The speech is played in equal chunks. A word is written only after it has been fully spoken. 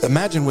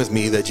Imagine with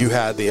me that you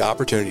had the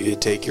opportunity to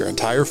take your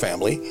entire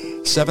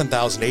family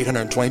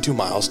 7,822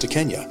 miles to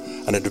Kenya,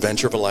 an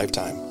adventure of a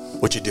lifetime.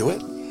 Would you do it?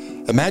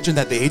 Imagine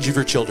that the age of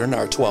your children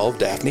are 12,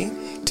 Daphne,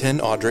 10,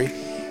 Audrey,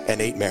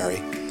 and 8,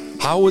 Mary.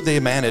 How would they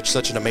manage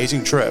such an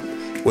amazing trip,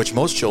 which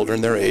most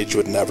children their age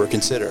would never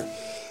consider?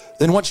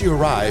 Then once you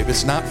arrive,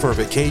 it's not for a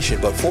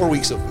vacation, but 4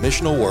 weeks of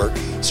missional work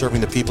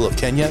serving the people of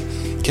Kenya,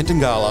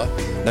 Kitengela,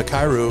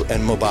 Nakuru,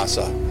 and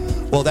Mombasa.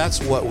 Well,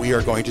 that's what we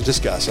are going to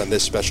discuss on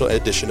this special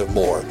edition of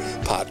More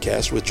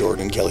Podcast with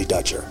Jordan and Kelly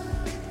Dutcher.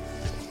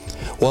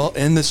 Well,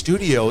 in the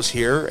studios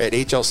here at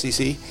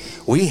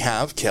HLCC, we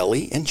have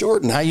Kelly and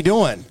Jordan. How you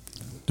doing?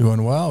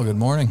 Doing well. Good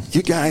morning.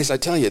 You guys, I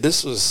tell you,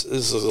 this was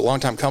a long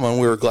time coming.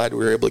 We were glad we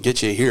were able to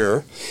get you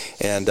here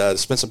and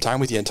spend some time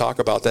with you and talk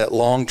about that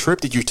long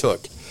trip that you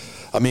took.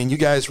 I mean, you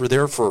guys were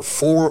there for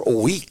 4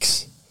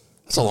 weeks.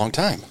 That's a long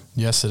time.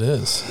 Yes, it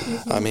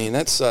is. I mean,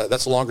 that's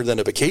longer than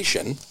a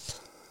vacation.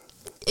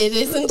 It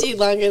is indeed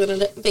longer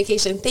than a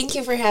vacation. Thank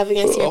you for having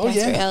us here,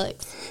 Pastor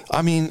Alex.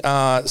 I mean,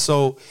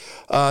 so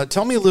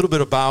tell me a little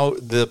bit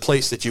about the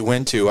place that you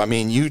went to. I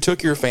mean, you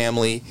took your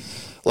family,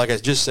 like I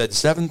just said,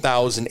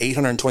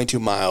 7,822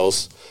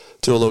 miles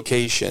to a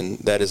location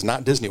that is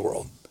not Disney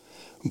World,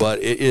 but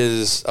it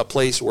is a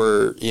place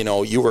where, you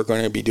know, you are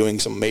going to be doing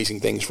some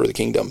amazing things for the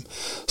kingdom.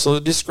 So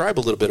describe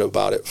a little bit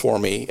about it for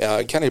me.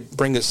 Kind of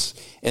bring us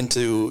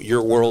into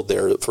your world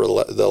there for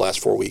the last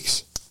 4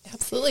 weeks.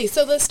 Absolutely.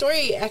 So the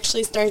story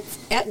actually starts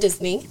at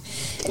Disney.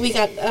 We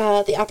got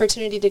the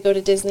opportunity to go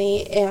to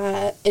Disney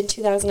in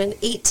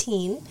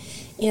 2018.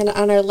 And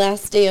on our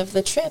last day of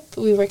the trip,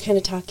 we were kind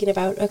of talking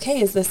about,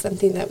 okay, is this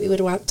something that we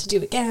would want to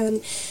do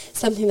again?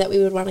 Something that we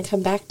would want to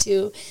come back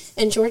to?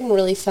 And Jordan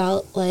really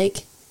felt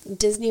like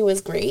Disney was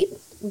great,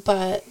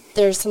 but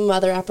there's some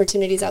other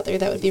opportunities out there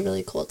that would be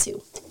really cool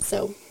too.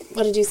 So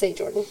what did you say,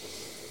 Jordan?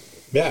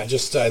 Yeah,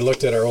 I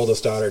looked at our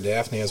oldest daughter,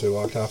 Daphne, as we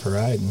walked off her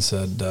ride and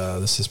said,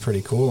 this is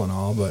pretty cool and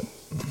all, but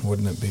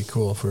wouldn't it be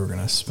cool if we were going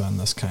to spend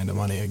this kind of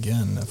money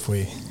again, if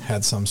we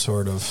had some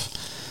sort of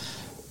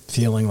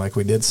feeling like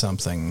we did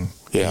something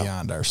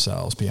beyond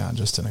ourselves, beyond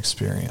just an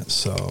experience.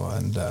 So,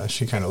 and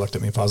she kind of looked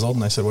at me puzzled,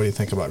 and I said, what do you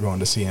think about going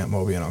to see Aunt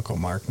Moby and Uncle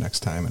Mark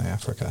next time in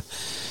Africa?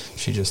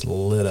 She just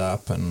lit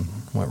up and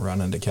went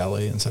running to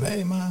Kelly and said,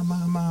 hey, Mom,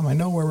 I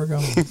know where we're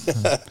going.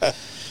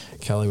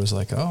 Kelly was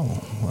like,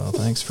 oh, well,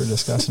 thanks for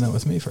discussing it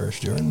with me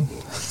first, Jordan.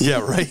 Yeah,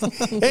 right.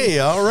 Hey,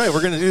 all right,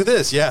 we're going to do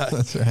this. Yeah.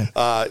 That's right.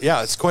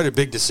 Yeah, it's quite a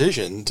big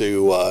decision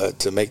to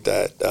make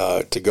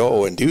that, to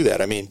go and do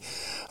that. I mean,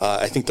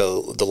 I think the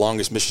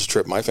longest missions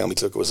trip my family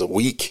took was a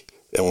week,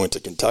 and we went to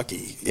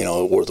Kentucky, you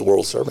know, with the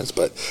World Servants.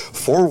 But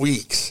 4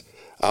 weeks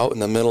out in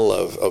the middle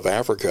of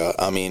Africa,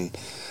 I mean,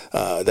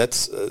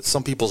 that's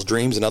some people's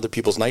dreams and other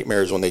people's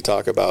nightmares when they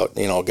talk about,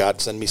 you know, God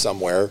send me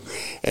somewhere,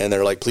 and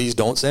they're like, please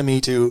don't send me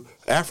to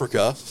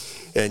Africa,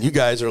 and you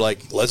guys are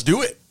like, let's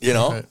do it, you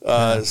know.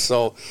 Right.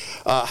 So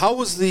how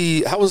was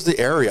the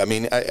area? I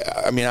mean,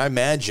 I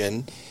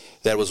imagine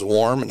that it was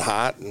warm and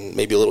hot and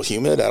maybe a little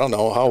humid. I don't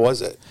know. How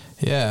was it?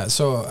 Yeah,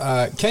 so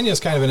Kenya is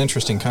kind of an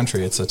interesting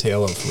country. It's a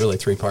tale of really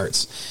 3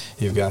 parts.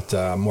 You've got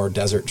more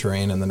desert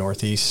terrain in the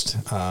northeast,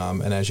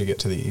 and as you get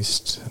to the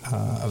east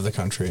of the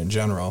country in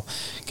general,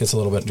 it gets a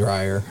little bit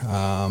drier.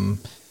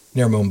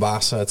 Near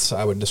Mombasa,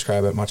 I would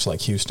describe it much like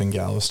Houston,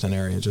 Galveston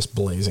area, just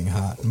blazing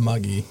hot and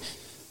muggy,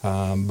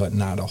 but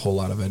not a whole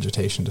lot of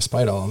vegetation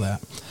despite all of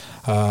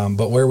that.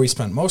 But where we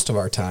spent most of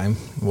our time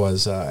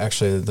was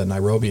actually the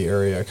Nairobi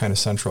area, kind of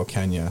central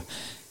Kenya.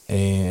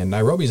 And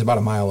Nairobi is about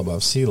a mile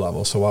above sea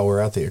level, so while we're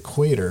at the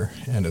equator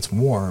and it's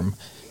warm,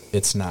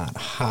 it's not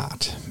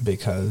hot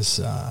because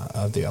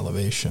of the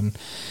elevation.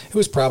 It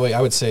was probably,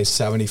 I would say,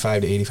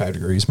 75 to 85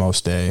 degrees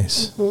most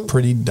days. Mm-hmm.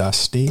 Pretty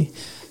dusty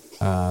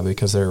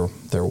because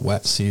their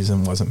wet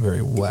season wasn't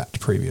very wet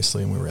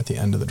previously, and we were at the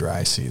end of the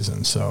dry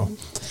season. So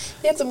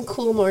we had some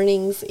cool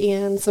mornings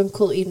and some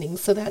cool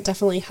evenings, so that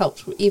definitely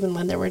helped even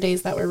when there were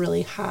days that were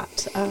really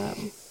hot.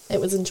 It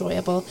was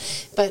enjoyable.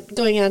 But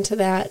going on to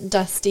that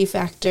dusty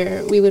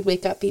factor, we would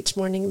wake up each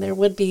morning, there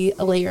would be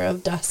a layer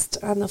of dust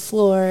on the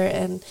floor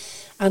and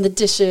on the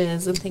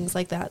dishes and things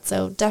like that.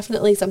 So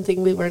definitely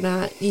something we were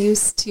not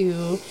used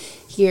to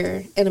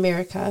here in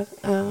America.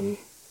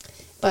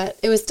 But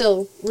it was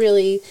still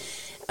really,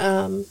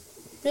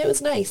 it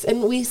was nice.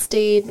 And we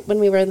stayed, when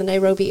we were in the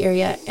Nairobi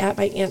area, at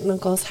my aunt and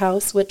uncle's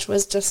house, which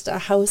was just a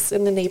house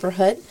in the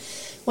neighborhood.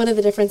 One of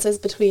the differences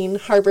between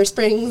Harbor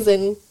Springs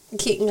and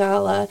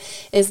Kitengela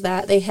is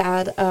that they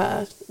had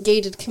a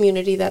gated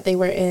community that they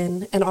were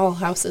in, and all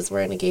houses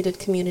were in a gated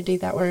community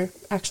that were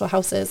actual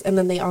houses, and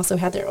then they also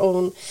had their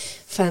own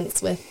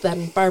fence with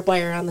then barbed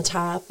wire on the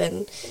top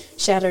and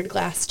shattered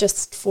glass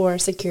just for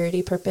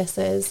security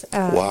purposes.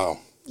 Wow.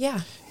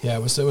 Yeah. Yeah,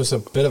 it was a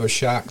bit of a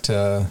shock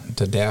to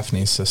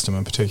Daphne's system,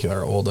 in particular,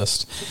 our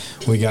oldest.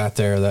 We got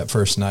there that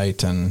first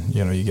night, and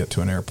you get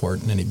to an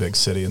airport in any big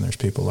city, and there's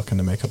people looking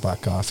to make a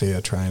buck off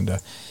you, trying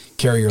to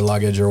carry your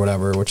luggage or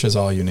whatever, which is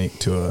all unique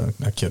to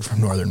a kid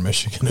from northern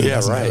Michigan. Yeah,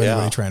 right.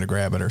 Everybody trying to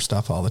grab it or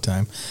stuff all the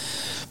time.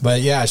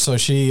 But yeah, so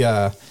she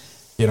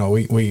you know,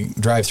 we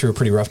drive through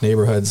pretty rough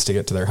neighborhoods to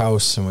get to their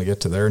house, and we get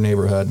to their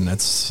neighborhood, and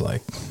it's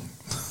like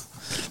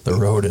the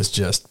road is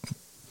just,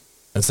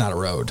 it's not a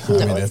road. No,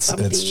 I mean,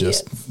 it's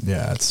just,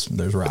 yeah,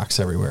 there's rocks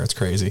everywhere. It's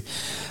crazy.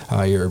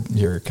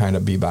 You're kind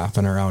of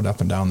bebopping around up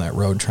and down that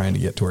road trying to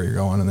get to where you're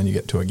going, and then you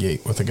get to a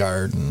gate with a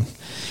guard, and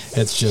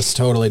it's just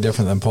totally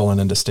different than pulling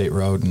into State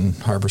Road in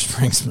Harbor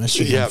Springs,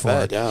 Michigan. Yeah,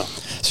 bad, yeah.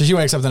 So she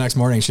wakes up the next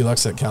morning, she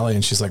looks at Kelly,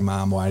 and she's like,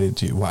 "Mom, why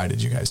did you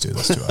guys do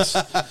this to us?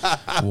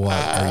 What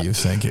are you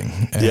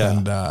thinking?"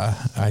 And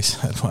I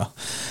said, "Well,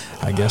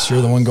 I guess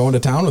you're the one going to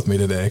town with me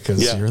today,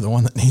 because you're the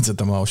one that needs it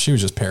the most." She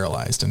was just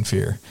paralyzed in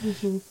fear.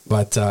 Mm-hmm.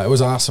 But it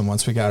was awesome.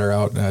 Once we got her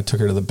out, I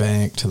took her to the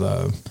bank, to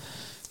the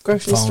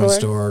grocery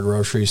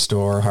grocery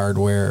store,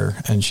 hardware,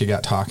 and she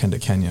got talking to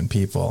Kenyan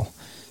people.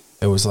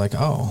 It was like,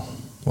 oh,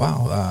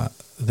 wow,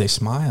 they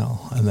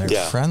smile, and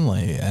they're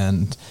friendly,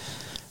 and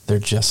they're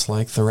just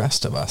like the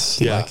rest of us.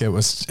 Yeah. Like it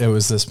was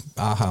this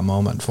aha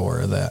moment for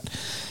her that,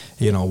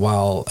 you know,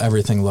 while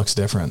everything looks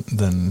different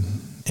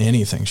than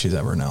anything she's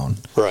ever known.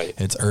 Right.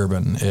 It's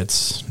urban,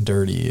 it's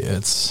dirty,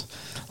 it's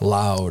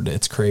loud,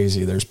 it's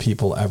crazy. There's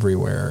people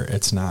everywhere.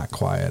 It's not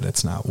quiet.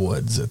 It's not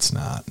woods. It's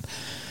not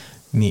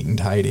neat and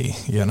tidy,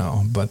 you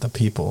know, but the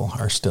people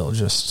are still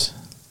just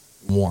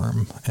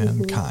warm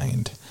and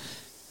kind.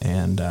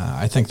 And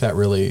I think that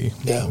really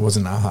was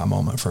an aha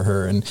moment for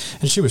her. And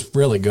she was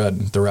really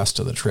good the rest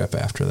of the trip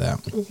after that.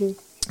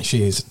 Mm-hmm.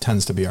 She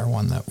tends to be our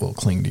one that will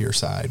cling to your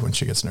side when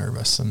she gets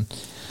nervous. And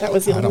that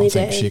was the only day. I don't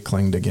think day she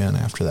clinged again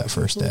after that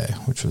first day,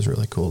 which was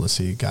really cool to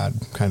see God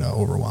kind of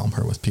overwhelm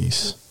her with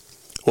peace.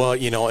 Well,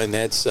 you know, and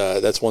that's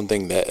one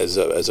thing that as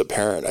a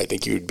parent, I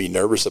think you'd be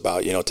nervous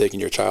about, you know, taking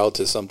your child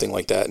to something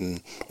like that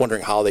and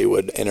wondering how they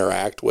would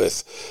interact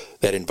with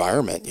that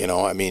environment. You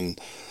know, I mean,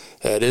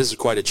 it is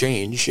quite a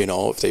change, you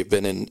know, if they've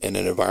been in an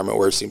environment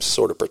where it seems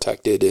sort of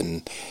protected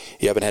and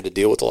you haven't had to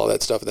deal with all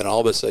that stuff. And then all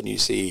of a sudden you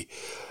see,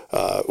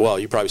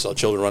 you probably saw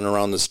children running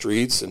around the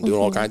streets and doing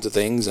all kinds of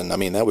things. And I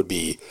mean, that'd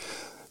be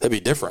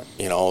different.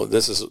 You know,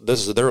 this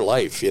is their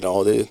life. You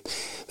know, they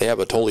have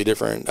a totally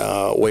different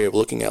way of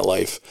looking at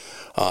life.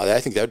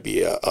 I think that'd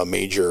be a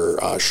major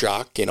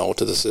shock, you know,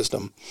 to the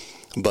system.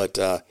 But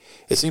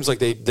it seems like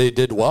they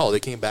did well. They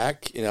came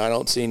back. You know, I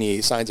don't see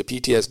any signs of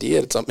PTSD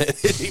at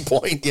any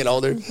point. You know,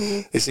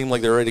 they seem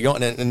like they're ready to go.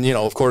 And you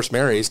know, of course,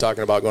 Mary's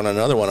talking about going on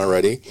another one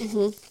already.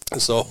 Mm-hmm.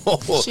 So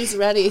she's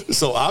ready.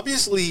 So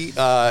obviously,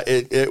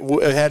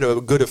 it had a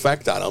good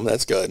effect on them.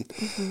 That's good.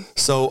 Mm-hmm.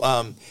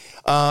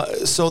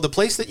 So the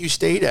place that you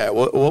stayed at,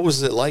 what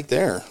was it like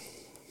there?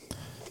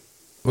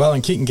 Well,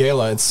 in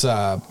Kitengela,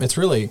 it's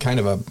really kind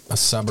of a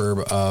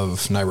suburb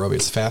of Nairobi.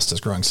 It's the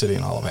fastest growing city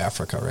in all of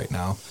Africa right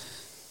now.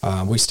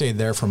 We stayed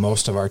there for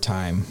most of our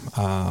time,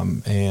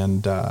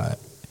 and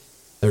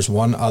there's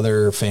one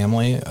other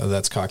family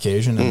that's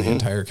Caucasian in the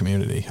entire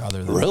community,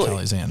 other than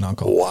Kelly's aunt and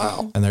uncle.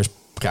 Wow! And there's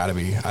got to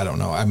be, I don't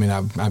know. I mean,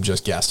 I'm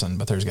just guessing,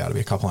 but there's got to be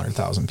a couple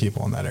 100,000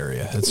 people in that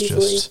area. It's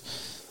just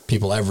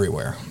people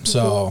everywhere.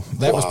 So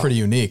that was pretty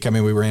unique. I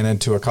mean, we ran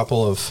into a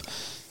couple of,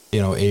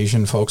 you know,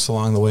 Asian folks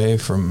along the way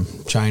from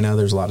China.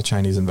 There's a lot of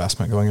Chinese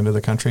investment going into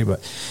the country, but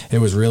it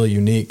was really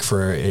unique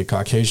for a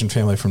Caucasian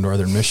family from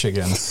northern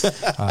Michigan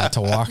to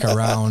walk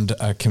around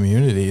a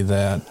community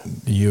that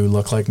you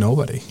look like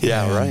nobody.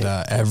 Yeah, and,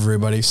 right.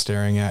 Everybody's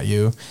staring at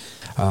you.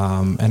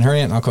 And her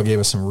aunt and uncle gave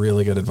us some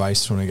really good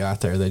advice when we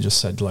got there. They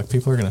just said, look,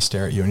 people are going to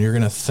stare at you, and you're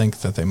going to think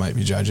that they might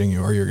be judging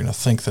you, or you're going to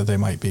think that they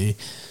might be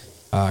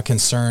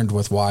concerned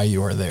with why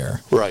you are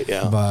there. Right,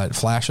 yeah. But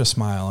flash a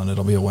smile and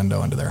it'll be a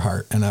window into their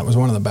heart. And that was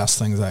one of the best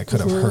things I could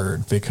have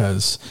heard,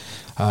 because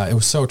it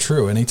was so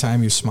true.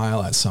 Anytime you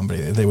smile at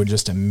somebody, they would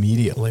just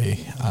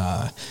immediately,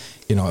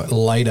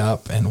 light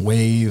up and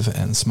wave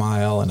and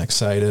smile and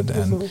excited.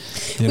 And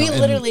we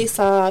literally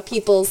saw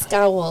people's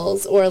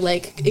scowls or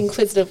like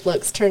inquisitive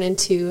looks turn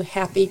into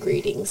happy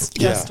greetings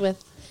just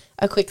with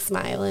a quick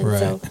smile. And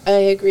so I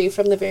agree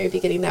from the very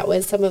beginning, that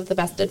was some of the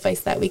best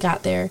advice that we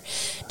got there,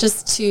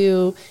 just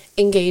to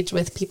engage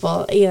with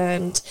people.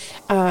 And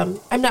I'm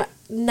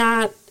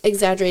not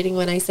exaggerating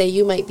when I say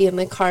you might be in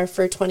the car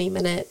for 20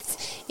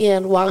 minutes,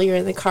 and while you're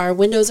in the car,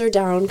 windows are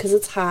down because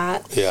it's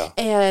hot. Yeah.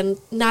 And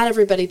not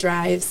everybody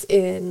drives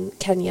in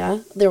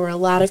Kenya. There were a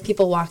lot of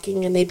people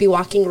walking, and they'd be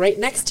walking right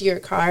next to your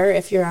car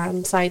if you're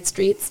on side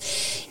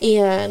streets,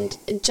 and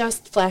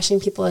just flashing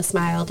people a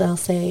smile. They'll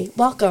say,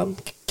 "Welcome,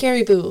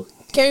 Caribou,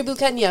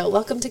 Kenya,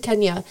 welcome to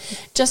Kenya,"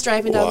 just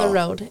driving down the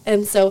road.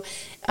 And so,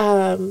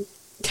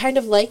 kind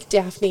of like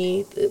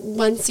Daphne,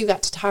 once you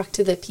got to talk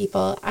to the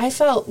people, I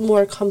felt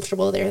more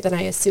comfortable there than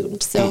I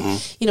assumed. So,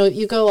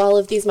 you go all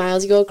of these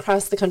miles, you go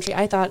across the country.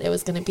 I thought it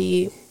was going to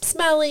be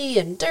smelly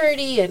and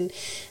dirty, and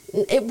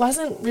it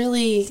wasn't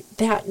really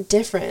that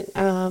different.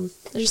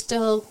 There's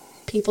still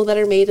people that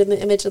are made in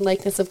the image and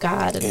likeness of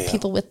God, and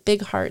people with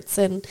big hearts.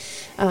 And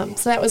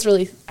so that was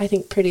really, I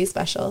think, pretty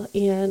special.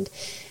 And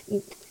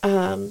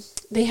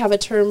they have a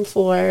term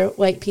for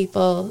white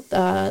people.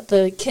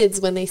 The kids,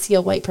 when they see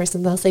a white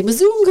person, they'll say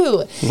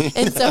 "Mzungu."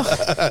 And so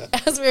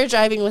as we were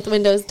driving with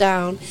windows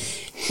down,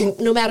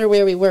 no matter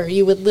where we were,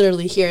 you would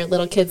literally hear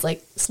little kids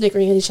like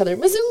snickering at each other,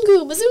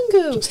 Mazungu,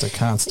 Mazungu. Just a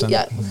constant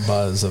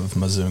buzz of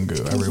Mazungu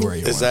everywhere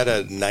you went. Is that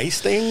a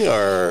nice thing,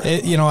 or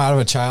out of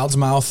a child's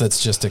mouth,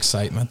 it's just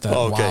excitement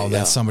that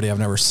that's somebody I've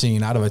never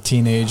seen. Out of a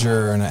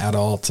teenager or an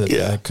adult,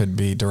 it could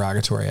be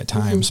derogatory at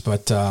times,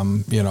 but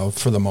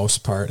for the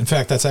most part, in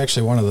fact, that's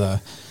actually one of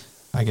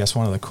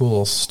the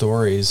cool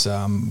stories.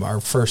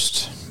 Our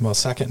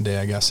second day,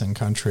 I guess, in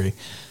country,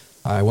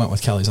 I went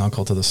with Kelly's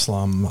uncle to the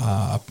slum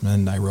up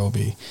in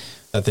Nairobi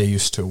that they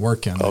used to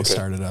work in. They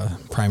started a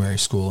primary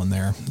school in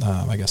there.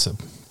 I guess a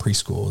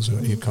preschool is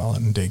what you'd call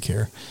it, in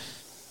daycare.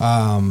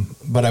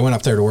 But I went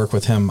up there to work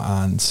with him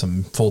on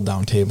some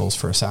fold-down tables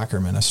for a soccer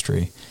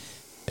ministry.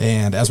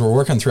 And as we're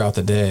working throughout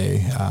the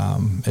day,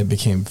 it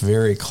became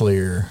very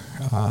clear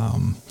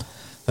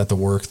that the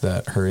work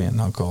that her aunt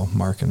and uncle,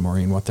 Mark and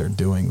Maureen, what they're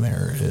doing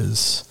there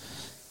is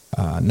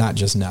not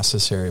just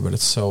necessary, but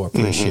it's so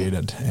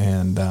appreciated.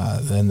 And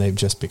then they've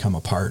just become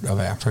a part of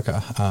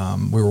Africa.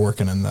 We were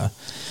working in the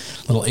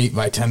little 8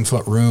 by 10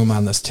 foot room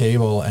on this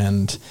table,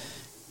 and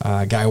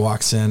a guy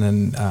walks in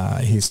and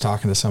he's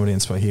talking to somebody in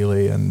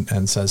Swahili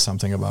and says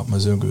something about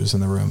Mazungus in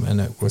the room, and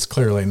it was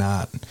clearly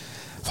not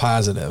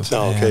positive.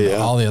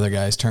 All the other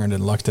guys turned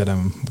and looked at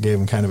him, gave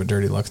him kind of a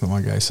dirty look, and the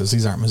one guy says,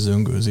 "These aren't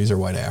Mazungus, these are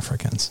white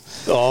Africans."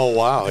 Oh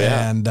wow,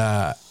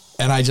 yeah.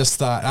 And I just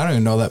thought, I don't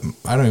even know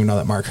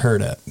that Mark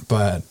heard it,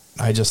 but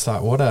I just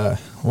thought, what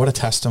a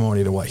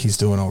testimony to what he's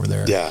doing over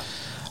there. Yeah.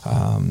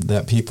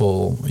 That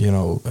people,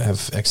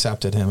 have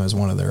accepted him as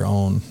one of their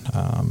own.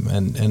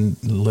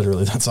 And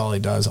literally that's all he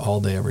does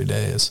all day, every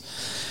day, is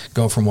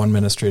go from one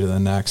ministry to the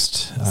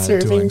next,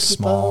 doing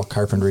small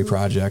carpentry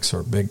projects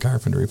or big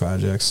carpentry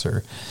projects,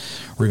 or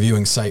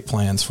reviewing site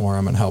plans for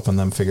them and helping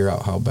them figure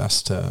out how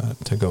best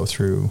to go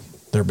through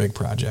their big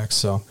projects.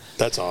 So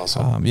that's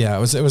awesome. It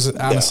was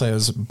honestly, it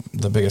was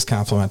the biggest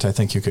compliment I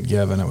think you could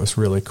give. And it was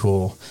really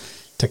cool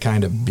to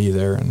kind of be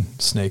there and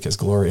snake his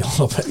glory a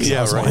little bit.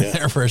 I was only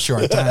there for a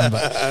short time,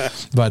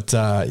 but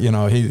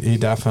he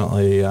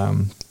definitely,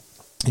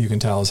 you can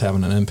tell, is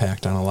having an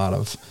impact on a lot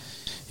of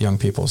young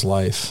people's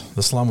life.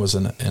 The slum was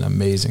an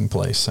amazing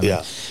place. I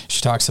mean,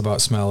 she talks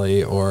about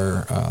smelly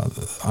or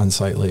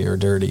unsightly or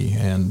dirty,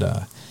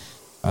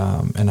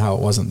 and how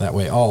it wasn't that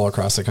way all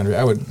across the country.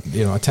 I would,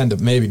 tend to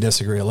maybe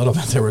disagree a little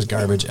bit. There was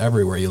garbage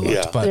everywhere you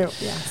looked, but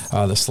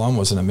the slum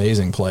was an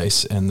amazing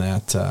place, in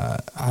that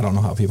I don't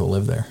know how people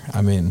live there.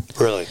 I mean,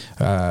 really,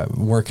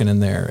 working in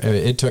there,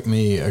 it took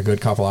me a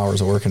good couple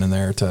hours of working in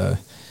there to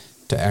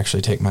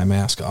actually take my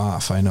mask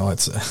off. I know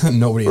it's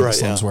nobody in the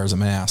slums wears a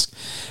mask,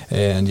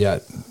 and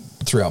yet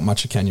throughout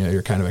much of Kenya,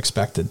 you're kind of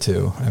expected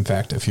to. In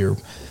fact, if you're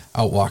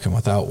out walking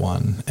without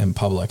one in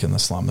public in the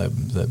slum,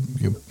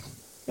 you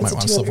might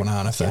want to slip one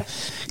on if the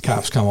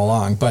cops come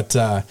along. But,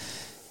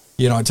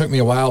 it took me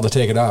a while to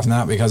take it off,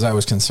 not because I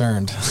was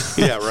concerned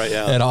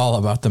at all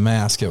about the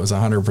mask. It was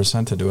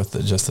 100% to do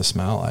with just the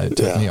smell. It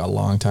took me a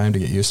long time to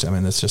get used to. I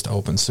mean, it's just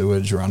open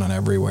sewage running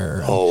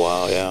everywhere. And,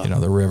 wow, yeah.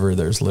 The river,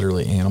 there's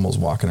literally animals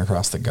walking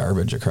across the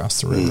garbage across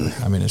the river.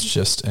 I mean, it's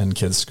just, and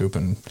kids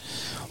scooping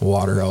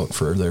water out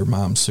for their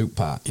mom's soup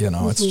pot.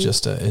 It's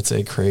just it's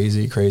a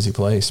crazy, crazy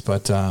place.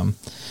 But,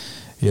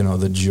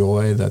 the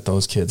joy that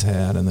those kids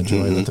had and the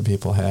joy that the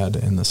people had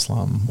in the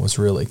slum was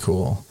really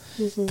cool.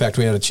 In fact,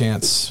 we had a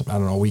chance, I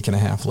don't know, a week and a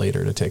half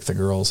later to take the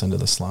girls into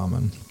the slum,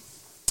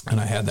 and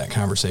I had that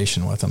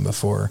conversation with them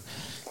before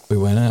we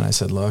went in. I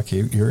said, look,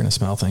 you're going to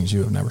smell things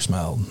you have never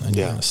smelled, and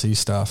you're going to see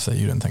stuff that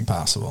you didn't think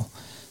possible,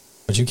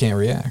 but you can't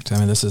react. I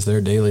mean, this is their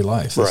daily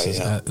life.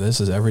 This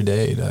is every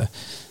day to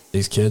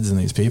these kids and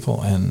these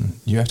people, and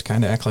you have to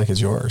kind of act like it's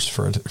yours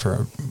for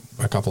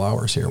a couple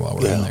hours here while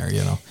we're in there,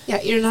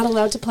 Yeah, you're not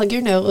allowed to plug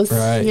your nose.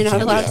 Right. You're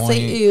not allowed to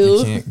say ew.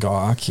 You can't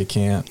gawk. You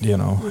can't,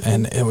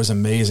 and it was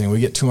amazing. We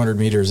get 200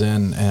 meters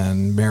in,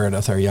 and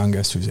Meredith, our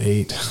youngest, who's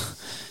 8,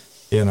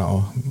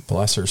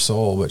 bless her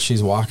soul, but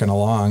she's walking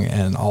along,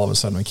 and all of a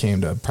sudden we came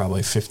to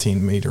probably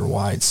 15-meter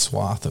wide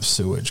swath of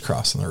sewage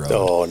crossing the road.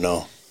 Oh,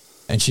 no.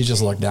 And she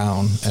just looked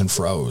down and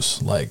froze,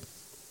 like,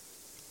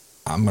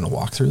 I'm going to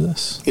walk through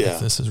this. Yeah.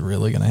 If this is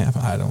really going to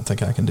happen, I don't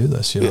think I can do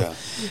this, Yeah.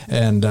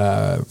 And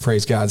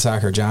praise God,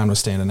 Soccer John was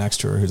standing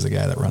next to her, who's the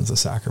guy that runs the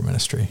soccer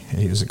ministry.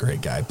 He was a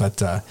great guy,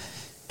 but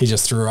he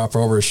just threw her up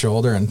over his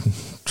shoulder and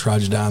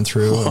trudged on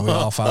through, and we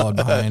all followed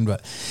behind.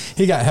 But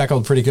he got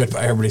heckled pretty good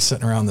by everybody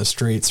sitting around the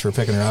streets for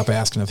picking her up,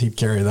 asking if he'd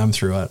carry them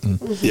through it.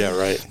 And, yeah,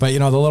 right. But, the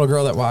little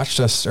girl that watched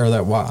us, or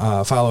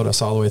that followed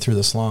us all the way through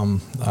the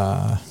slum,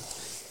 I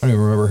don't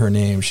even remember her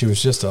name. She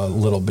was just a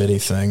little bitty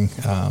thing.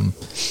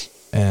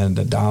 And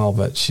a doll,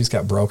 but she's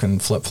got broken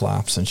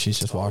flip-flops, and she's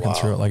just walking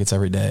through it like it's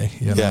every day,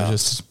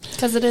 just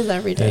because it is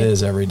every day. It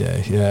is every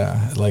day,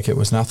 yeah. Like it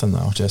was nothing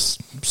though,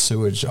 just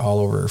sewage all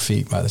over her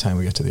feet by the time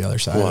we get to the other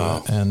side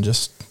of it, and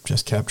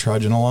just kept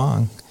trudging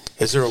along.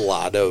 Is there a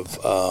lot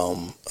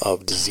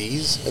of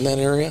disease in that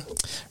area?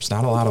 There's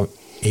not a lot of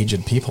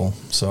aged people,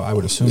 so I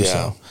would assume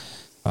so.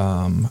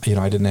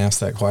 I didn't ask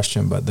that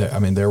question, but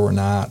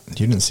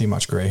you didn't see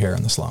much gray hair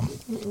in the slum.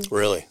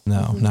 Really?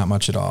 No, not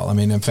much at all. I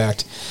mean, in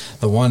fact,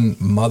 the one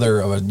mother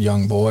of a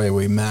young boy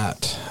we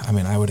met,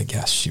 I would have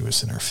guessed she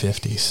was in her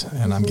 50s,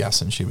 and I'm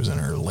guessing she was in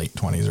her late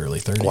 20s, early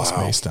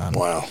 30s based on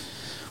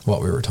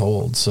what we were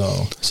told.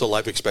 So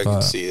life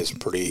expectancy is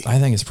pretty... I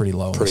think it's pretty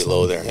low. Pretty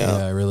low there, yeah.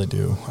 Yeah, I really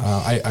do.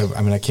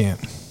 I can't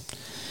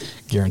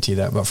guarantee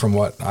that, but from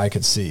what I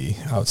could see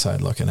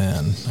outside looking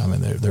in,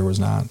 there were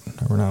not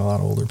a lot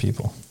of older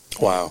people.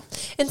 Wow.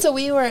 And so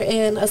we were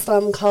in a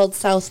slum called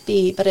South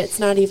B, but it's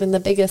not even the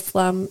biggest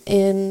slum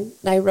in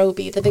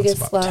Nairobi. The biggest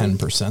it's about slum,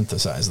 10% the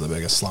size of the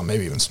biggest slum,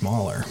 maybe even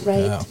smaller. Right.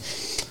 Yeah.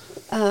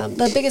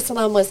 The biggest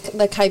slum was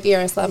the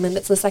Kibera slum, and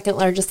it's the second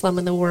largest slum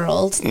in the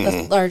world,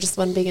 the largest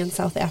one being in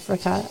South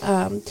Africa.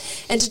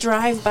 And to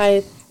drive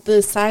by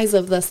the size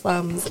of the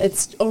slums,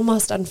 it's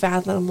almost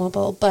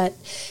unfathomable. But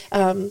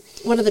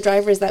one of the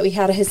drivers that we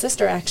had, his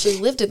sister actually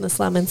lived in the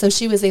slum, and so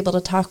he was able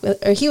to talk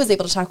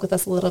with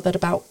us a little bit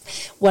about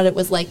what it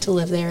was like to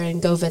live there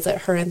and go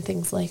visit her and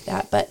things like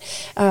that. But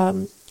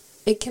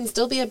it can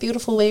still be a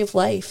beautiful way of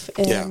life,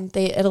 and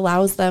it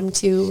allows them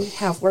to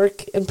have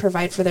work and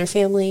provide for their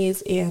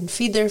families and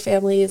feed their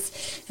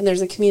families, and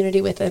there's a community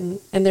within,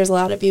 and there's a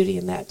lot of beauty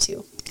in that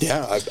too.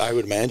 Yeah, I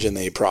would imagine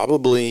they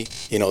probably,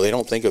 they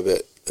don't think of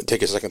it,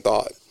 take a second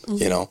thought,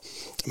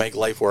 make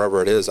life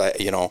wherever it is. I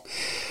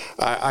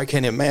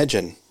can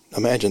imagine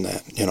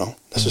that,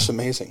 that's just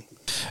amazing.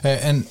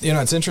 And,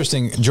 it's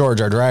interesting,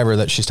 George, our driver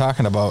that she's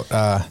talking about,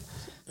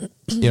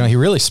 he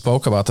really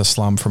spoke about the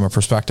slum from a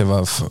perspective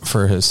of,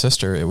 for his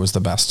sister, it was the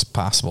best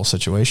possible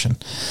situation.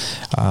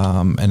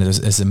 And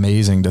it's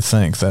amazing to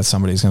think that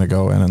somebody's going to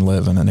go in and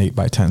live in an 8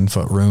 by 10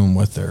 foot room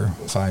with their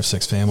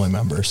 5-6 family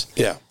members.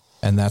 Yeah.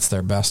 And that's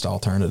their best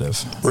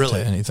alternative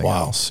really? To anything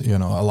else. A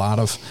lot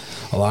of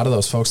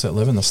those folks that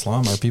live in the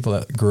slum are people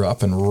that grew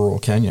up in rural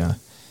Kenya,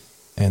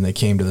 and they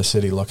came to the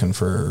city looking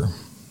for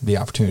the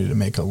opportunity to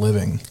make a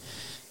living,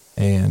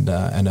 and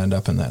end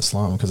up in that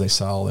slum because they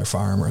saw their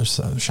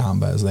farmers,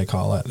 shamba as they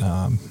call it,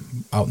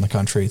 out in the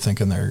country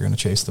thinking they're going to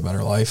chase the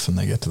better life, and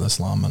they get to the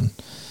slum, and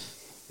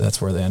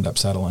that's where they end up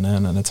settling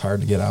in, and it's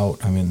hard to get out.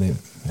 The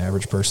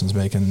average person's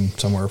making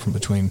somewhere from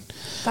between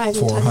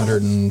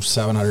 400 and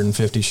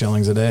 750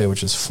 shillings a day,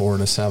 which is $4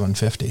 to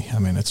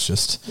 $7.50. It's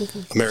just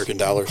American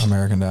dollars.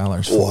 $4 to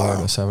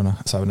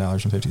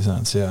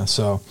 $7.50. Yeah,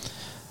 so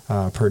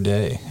per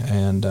day,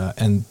 and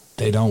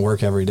they don't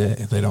work every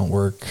day. They don't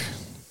work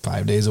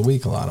 5 days a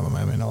week. A lot of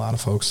them. A lot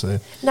of folks.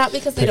 Not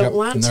because they don't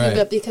want to,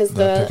 but because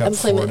the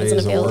employment isn't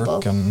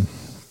available. And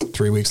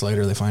 3 weeks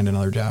later, they find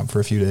another job for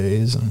a few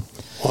days. And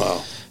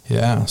wow.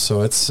 Yeah,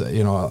 so it's,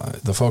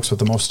 the folks with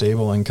the most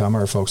stable income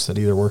are folks that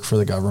either work for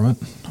the government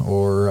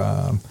or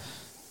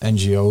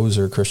NGOs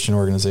or Christian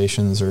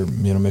organizations or,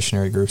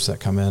 missionary groups that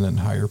come in and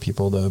hire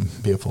people to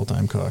be a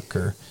full-time cook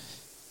or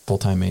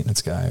full-time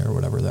maintenance guy or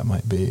whatever that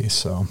might be.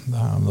 So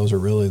those are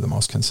really the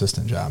most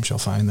consistent jobs you'll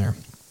find there.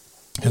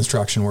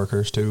 Construction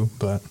workers too,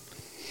 but...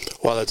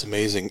 Wow, that's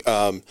amazing.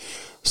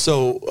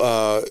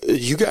 So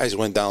you guys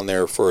went down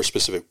there for a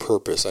specific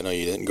purpose. I know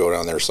you didn't go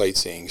down there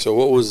sightseeing. So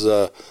what was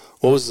the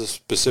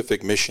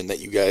specific mission that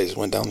you guys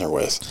went down there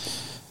with?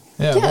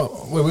 Yeah.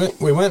 Well,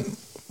 we went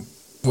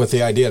with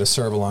the idea to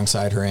serve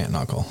alongside her aunt and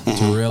uncle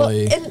to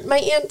really. Well, and my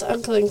aunt,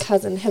 uncle, and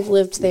cousin have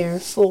lived there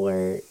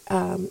for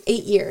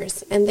 8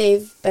 years, and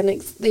they've been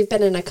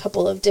in a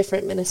couple of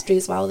different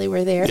ministries while they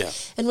were there. Yeah.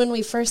 And when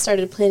we first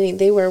started planning,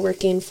 they were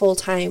working full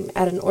time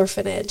at an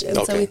orphanage, and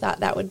so we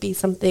thought that would be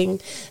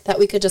something that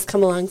we could just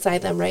come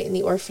alongside them right in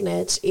the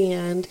orphanage.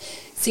 And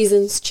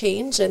seasons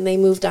change, and they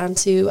moved on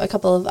to a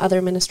couple of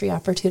other ministry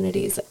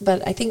opportunities.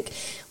 But I think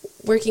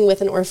working with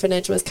an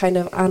orphanage was kind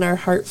of on our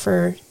heart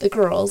for the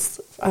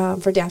girls,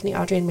 for Daphne,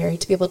 Audrey, and Mary,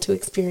 to be able to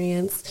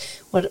experience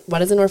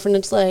what is an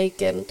orphanage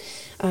like, and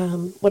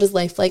what is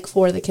life like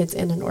for the kids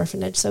in an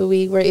orphanage. So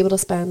we were able to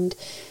spend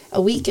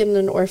a week in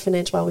an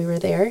orphanage while we were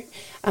there,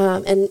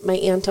 and my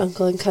aunt,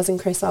 uncle, and cousin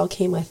Chris all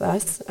came with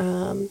us.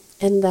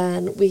 And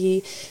then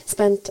we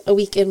spent a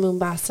week in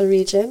Mombasa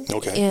region.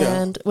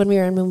 And when we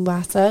were in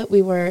Mombasa,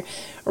 we were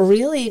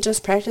really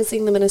just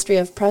practicing the ministry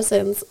of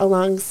presence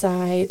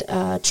alongside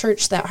a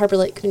church that Harbor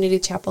Lake Community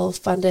Chapel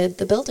funded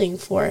the building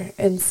for.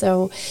 And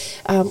so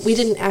we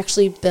didn't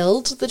actually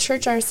build the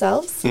church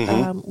ourselves.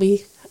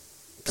 We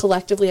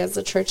collectively as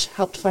a church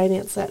helped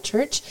finance that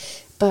church.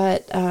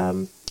 But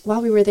while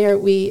we were there,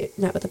 we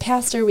met with the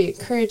pastor. We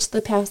encouraged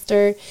the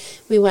pastor.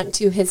 We went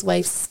to his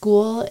wife's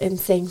school and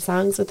sang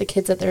songs with the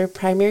kids at their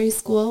primary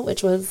school,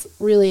 which was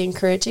really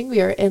encouraging. We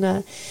were in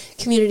a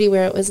community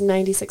where it was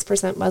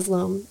 96%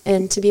 Muslim,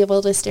 and to be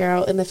able to stare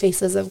out in the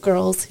faces of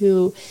girls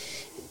who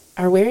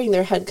are wearing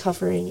their head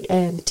covering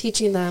and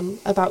teaching them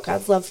about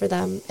God's love for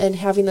them and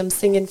having them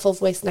sing in full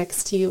voice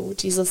next to you,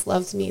 Jesus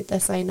loves me,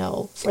 this I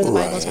know, for the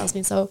Bible tells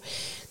me. So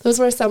those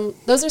are some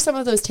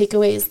of those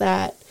takeaways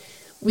that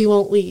we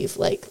won't leave.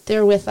 Like,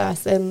 they're with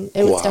us, and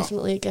it was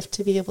definitely a gift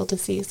to be able to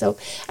see. So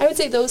I would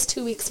say those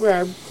 2 weeks were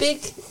our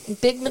big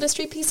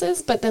ministry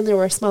pieces, but then there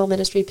were small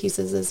ministry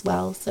pieces as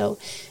well. So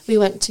we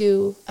went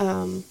to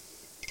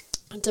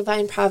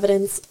Divine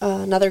Providence,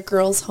 another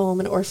girls' home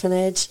and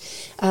orphanage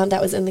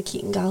that was in the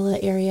Keaton-Gala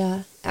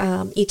area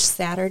each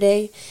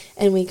Saturday.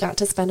 And we got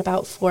to spend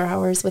about 4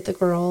 hours with the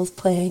girls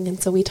playing.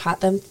 And so we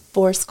taught them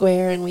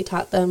Foursquare, and we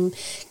taught them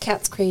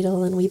Cat's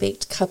Cradle, and we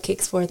baked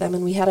cupcakes for them.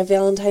 And we had a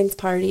Valentine's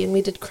party, and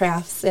we did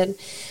crafts, and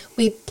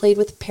we played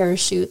with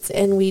parachutes,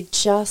 and we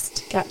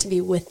just got to be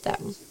with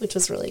them, which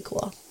was really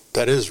cool.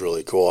 That is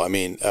really cool. I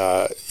mean,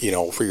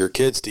 for your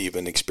kids to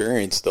even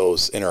experience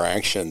those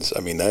interactions,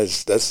 I mean,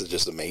 that's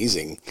just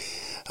amazing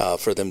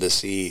for them to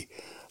see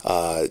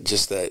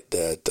just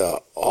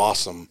that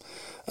awesome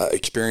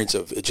experience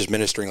of just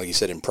ministering, like you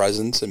said, in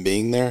presence and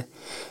being there.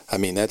 I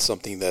mean, that's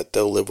something that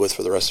they'll live with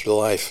for the rest of their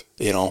life,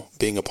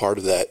 being a part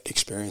of that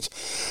experience.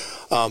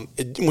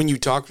 When you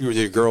talk with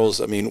your girls,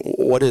 I mean,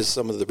 what is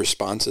some of the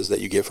responses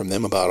that you get from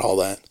them about all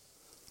that?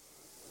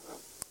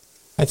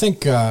 I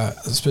think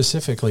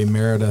specifically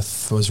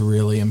Meredith was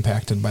really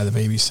impacted by the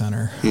baby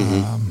center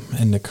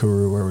in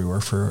Nakuru, where we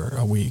were for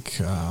a week.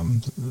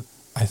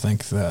 I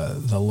think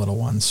the little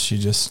ones, she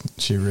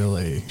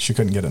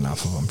couldn't get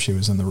enough of them. She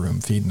was in the room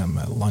feeding them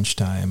at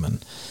lunchtime,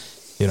 and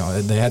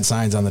they had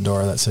signs on the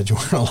door that said you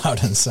weren't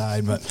allowed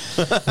inside, but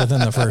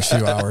within the first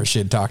few hours, she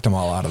had talked them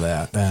all out of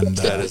that. And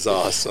that is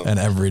awesome. And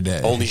every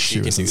day, only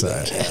she was can do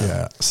inside. that.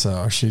 Yeah.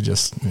 So she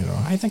just,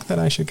 I think that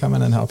I should come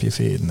in and help you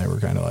feed. And they were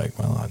kind of like,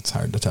 well, it's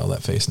hard to tell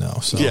that face no.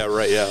 So yeah,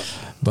 right, yeah.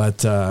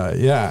 But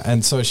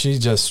and so she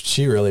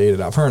really ate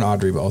it up. Her and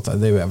Audrey both,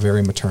 they have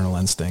very maternal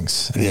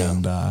instincts,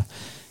 and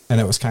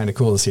it was kind of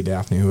cool to see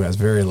Daphne, who has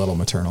very little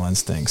maternal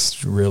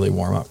instincts, really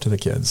warm up to the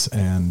kids.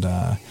 And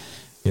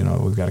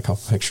we've got a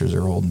couple pictures of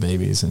her holding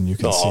babies, and you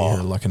can see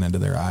her looking into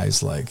their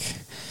eyes like,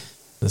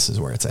 this is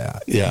where it's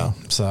at. Yeah.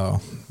 So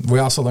we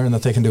also learned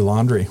that they can do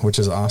laundry, which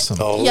is awesome.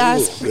 Oh,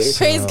 yes.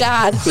 Praise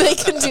God. They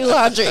can do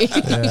laundry.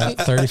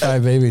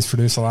 35 babies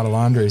produce a lot of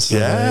laundry. So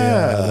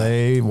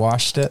they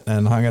washed it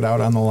and hung it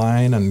out on the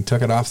line and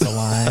took it off the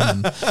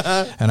line.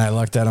 And I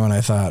looked at them and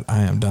I thought,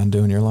 I am done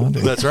doing your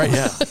laundry. That's right.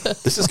 Yeah.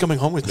 This is coming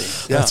home with me.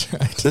 Yeah. That's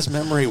right. This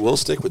memory will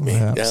stick with me.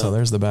 Yeah. So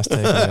there's the best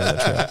takeaway of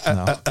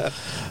the trip.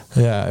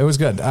 No. Yeah, it was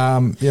good.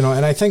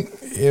 And I think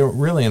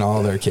really in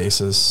all their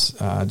cases,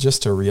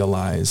 just to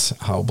realize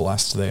how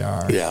blessed they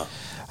are. Yeah.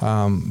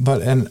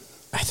 And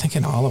I think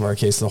in all of our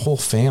cases, the whole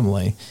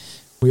family,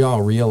 we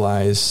all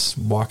realize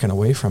walking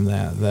away from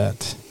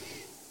that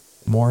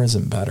more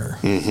isn't better.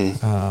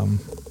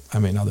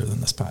 Mm-hmm. Other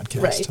than this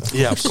podcast. Right.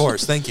 Yeah, of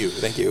course. Thank you.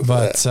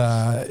 But,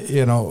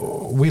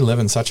 we live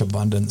in such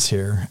abundance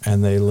here,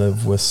 and they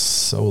live with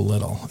so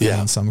little.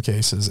 Yeah. In some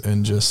cases,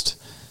 in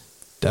just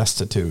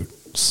destitute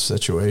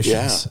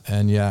situations. Yeah.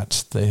 And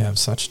yet they have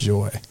such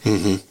joy.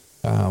 Mm-hmm.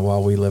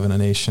 While we live in a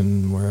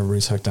nation where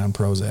everybody's hooked on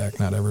Prozac,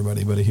 not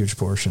everybody, but a huge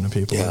portion of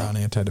people are on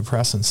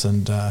antidepressants,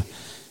 and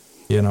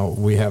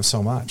we have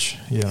so much.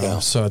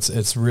 So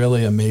it's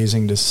really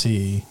amazing to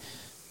see.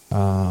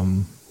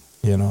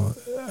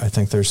 I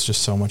think there's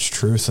just so much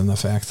truth in the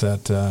fact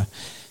that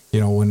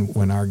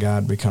when our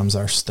God becomes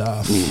our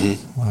stuff,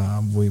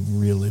 we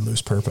really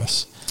lose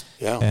purpose.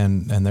 Yeah.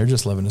 And they're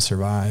just living to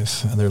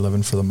survive, and they're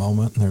living for the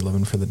moment, and they're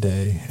living for the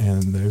day,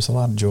 and there's a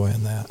lot of joy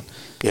in that.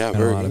 Yeah,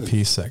 and a lot of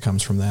peace that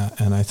comes from that.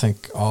 And I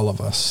think all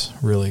of us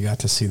really got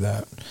to see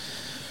that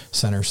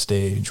center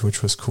stage,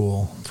 which was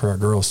cool for our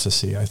girls to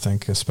see, I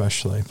think,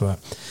 especially. But,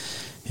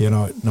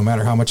 no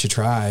matter how much you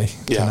try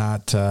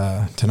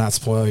to not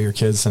spoil your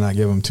kids, to not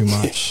give them too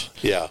much.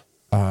 Yeah.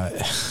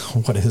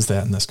 What is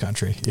that in this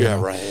country?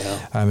 Right.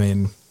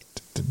 Yeah.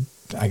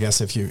 I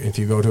guess if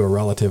you go to a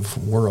relative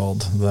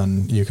world,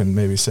 then you can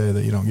maybe say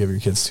that you don't give your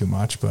kids too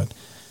much, but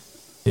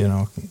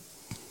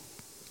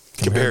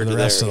compared to the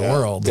rest of the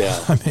world,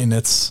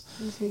 it's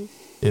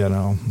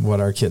what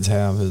our kids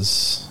have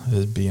is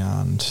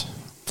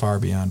far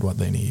beyond what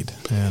they need.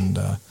 And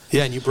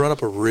and you brought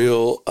up a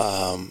real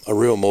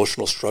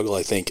emotional struggle.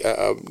 I think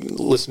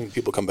listening to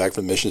people come back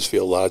from the missions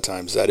field, a lot of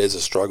times that is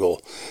a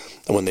struggle,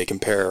 and when they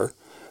compare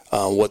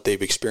what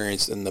they've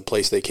experienced in the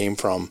place they came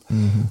from,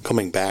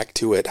 coming back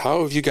to it.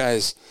 How have you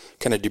guys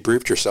kind of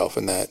debriefed yourself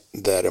in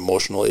that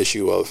emotional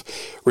issue of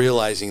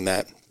realizing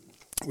that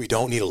we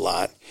don't need a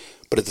lot,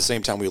 but at the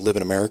same time we live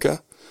in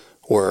America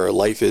where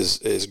life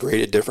is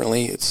graded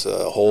differently. It's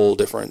a whole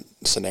different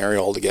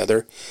scenario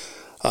altogether.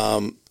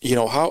 How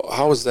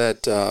has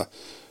that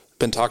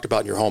been talked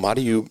about in your home? How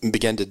do you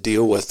begin to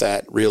deal with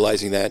that,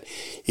 realizing that,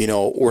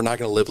 we're not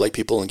going to live like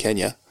people in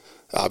Kenya,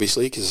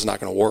 obviously, because it's not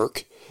going to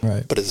work.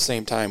 Right. But at the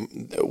same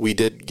time, we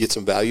did get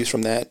some values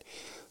from that.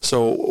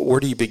 So where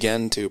do you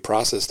begin to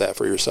process that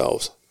for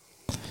yourselves?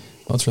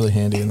 Well, it's really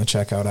handy in the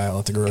checkout aisle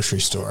at the grocery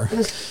store.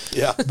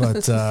 Yeah.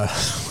 But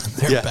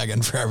they're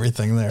begging for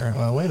everything there.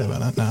 Well, wait a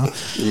minute now.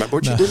 Remember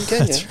what you did in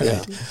Kenya? That's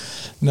right. Yeah.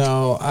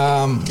 No,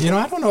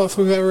 I don't know if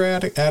we've ever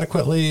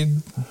adequately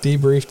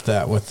debriefed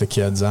that with the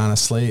kids,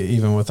 honestly,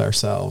 even with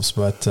ourselves.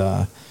 But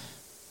I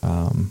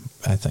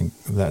think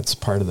that's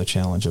part of the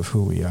challenge of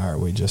who we are.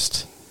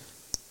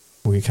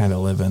 We kind of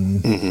live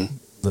in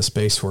the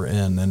space we're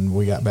in, and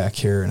we got back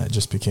here, and it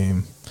just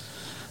became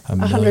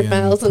 100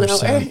 miles an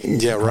hour.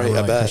 Yeah, right.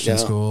 I bet. Christian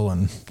school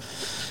and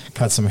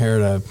cut some hair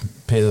to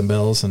pay the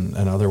bills, and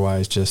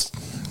otherwise just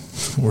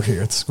we're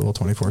here at the school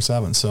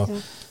 24/7. So,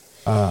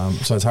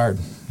 so it's hard.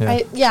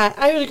 Yeah.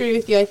 I would agree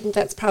with you. I think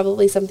that's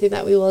probably something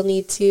that we will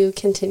need to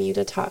continue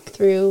to talk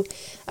through.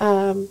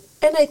 And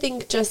I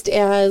think just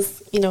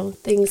as,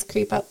 things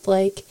creep up,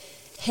 like,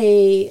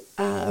 hey,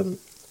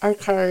 our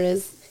car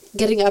is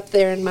getting up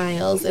there in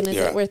miles, and is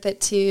it worth it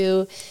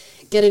to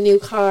get a new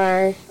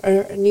car,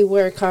 or a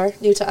newer car,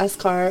 new to us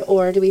car,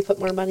 or do we put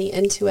more money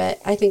into it?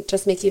 I think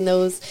just making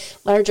those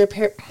larger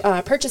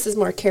purchases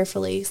more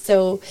carefully.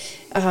 So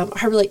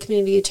Harbor Lake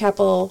Community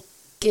Chapel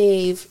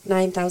gave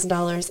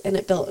 $9,000 and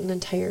it built an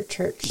entire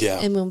church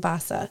in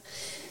Mombasa.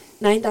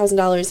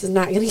 $9,000 is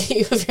not going to get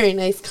you a very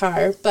nice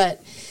car,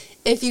 but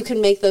if you can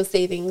make those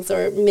savings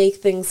or make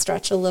things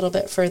stretch a little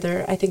bit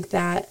further, I think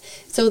that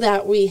so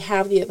that we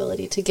have the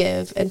ability to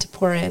give and to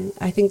pour in,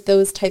 I think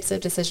those types of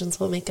decisions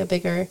will make a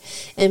bigger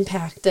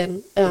impact.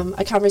 And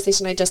a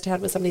conversation I just had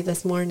with somebody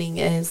this morning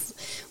is,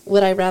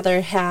 would I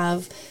rather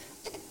have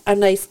a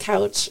nice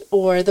couch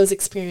or those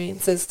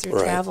experiences through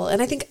travel?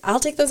 And I think I'll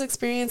take those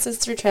experiences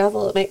through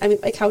travel.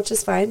 My couch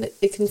is fine.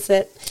 It can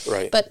sit.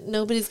 Right. But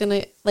nobody's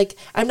going to,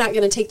 I'm not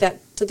going to take that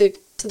to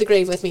the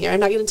grave with me, or I'm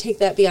not going to take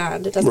that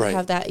beyond. It doesn't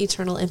have that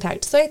eternal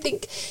impact. So I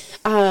think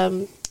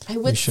I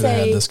would we should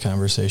have had this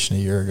conversation a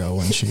year ago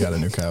when she got a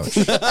new couch.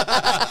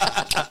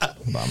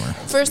 Bummer.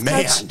 First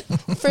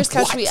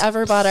couch we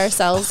ever bought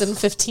ourselves in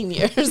 15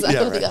 years.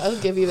 I'll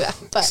give you that.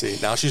 But see,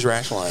 now she's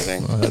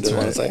rationalizing. Well, that's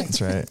right.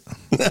 That's right.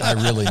 I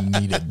really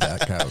needed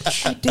that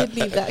couch. I did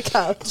need that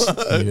couch.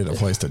 I needed a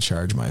place to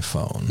charge my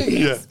phone.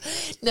 Yeah.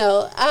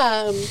 No,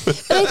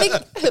 but I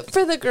think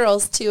for the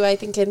girls too, I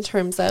think in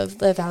terms of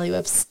the value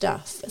of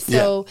stuff.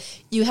 So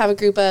you have a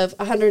group of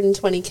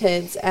 120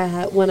 kids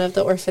at one of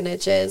the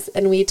orphanages,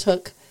 and we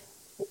took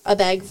a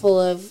bag full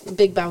of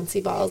big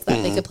bouncy balls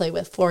that they could play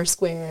with,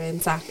 Foursquare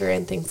and soccer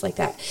and things like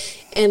that.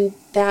 And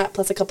that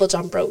plus a couple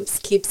jump ropes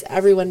keeps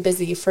everyone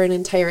busy for an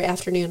entire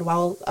afternoon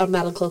while a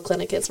medical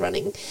clinic is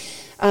running.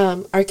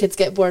 Our kids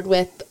get bored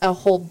with a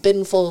whole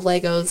bin full of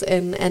Legos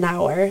in an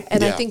hour.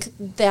 And I think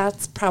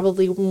that's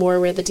probably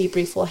more where the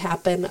debrief will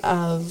happen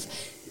of,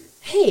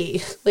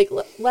 hey,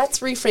 let's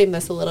reframe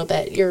this a little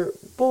bit. You're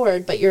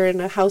bored, but you're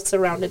in a house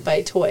surrounded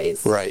by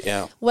toys. Right,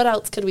 yeah. What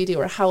else could we do,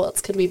 or how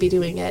else could we be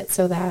doing it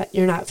so that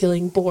you're not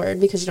feeling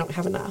bored because you don't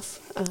have enough?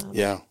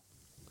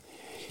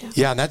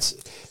 Yeah, and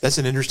that's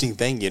an interesting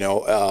thing,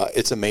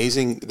 it's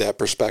amazing that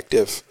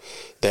perspective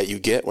that you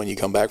get when you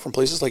come back from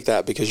places like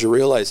that, because you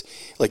realize,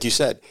 like you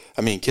said,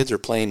 kids are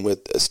playing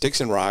with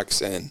sticks and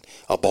rocks and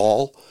a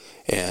ball,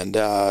 and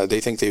they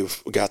think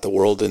they've got the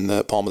world in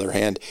the palm of their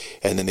hand,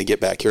 and then they get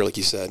back here, like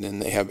you said,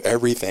 and they have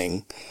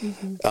everything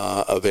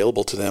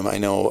available to them. I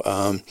know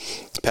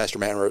Pastor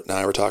Matt and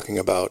I were talking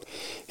about,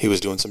 he was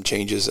doing some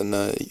changes in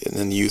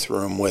the youth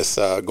room with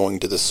going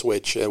to the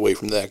Switch away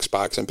from the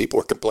Xbox, and people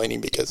were complaining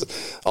because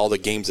all the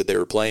games that they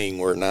were playing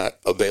were not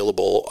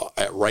available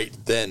right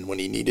then when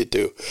he needed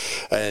to,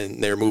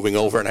 and they're moving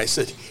over. And I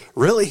said,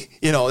 really?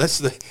 That's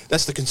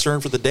the concern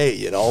for the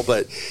day,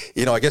 but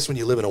I guess when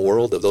you live in a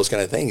world of those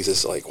kind of things,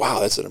 it's like, wow,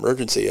 that's an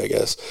emergency, I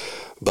guess.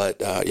 But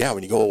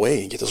when you go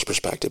away and get those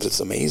perspectives, it's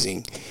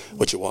amazing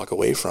what you walk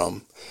away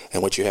from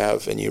and what you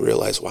have, and you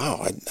realize,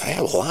 wow, I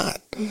have a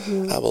lot.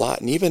 I have a lot.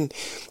 And even,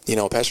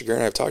 Pastor Gary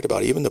and I have talked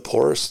about, even the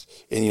poorest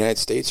in the United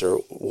States are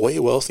way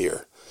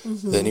wealthier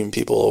than even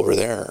people over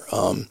there.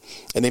 And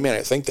they may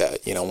not think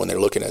that, when they're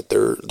looking at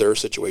their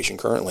situation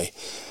currently,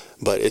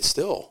 but it's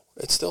still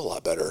a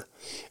lot better.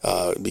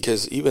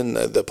 Because even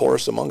the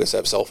poorest among us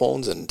have cell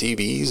phones and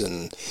TVs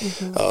and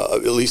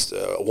at least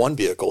one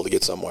vehicle to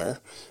get somewhere.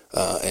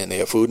 And they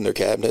have food in their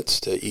cabinets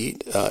to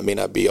eat. It may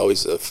not be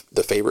always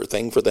the favorite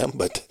thing for them,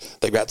 but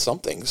they've got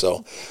something.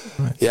 So,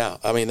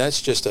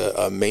 that's just an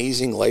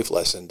amazing life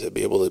lesson to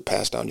be able to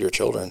pass down to your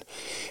children.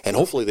 And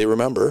hopefully they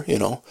remember,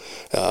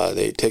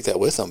 they take that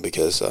with them,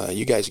 because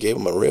you guys gave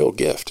them a real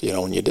gift,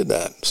 when you did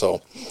that.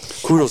 So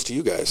kudos to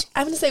you guys.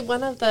 I'm going to say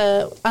one of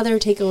the other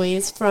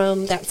takeaways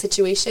from that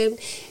situation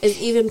is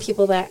even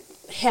people that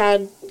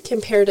had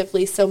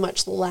comparatively so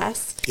much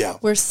less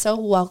were so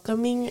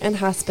welcoming and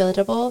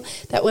hospitable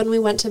that when we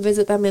went to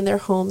visit them in their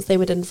homes, they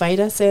would invite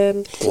us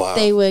in. Wow.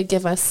 They would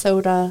give us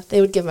soda.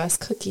 They would give us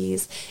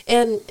cookies.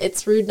 And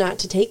it's rude not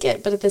to take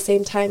it, but at the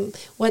same time,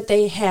 what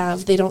they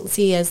have, they don't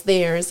see as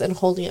theirs and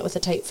holding it with a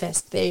tight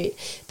fist. They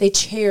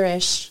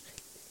cherish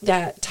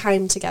that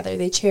time together.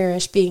 They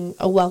cherish being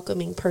a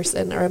welcoming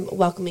person or a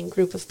welcoming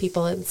group of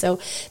people. And so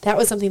that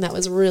was something that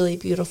was really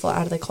beautiful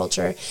out of the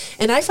culture.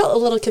 And I felt a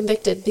little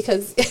convicted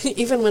because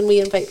even when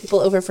we invite people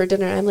over for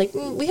dinner, I'm like,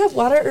 we have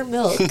water or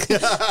milk.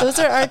 Those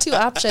are our two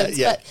options.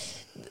 But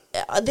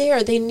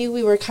they knew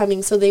we were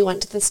coming, so they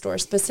went to the store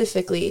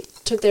specifically,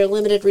 took their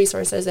limited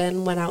resources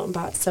and went out and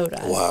bought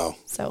soda. Wow.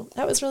 So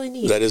that was really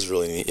neat. That is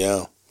really neat,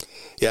 yeah.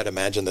 Yeah, I'd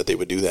imagine that they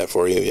would do that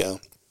for you, yeah.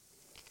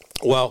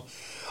 Well,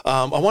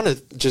 I want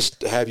to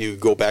just have you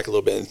go back a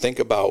little bit and think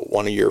about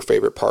one of your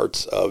favorite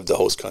parts of the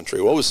host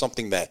country. What was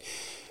something that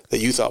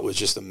you thought was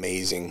just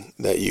amazing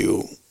that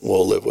you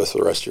will live with for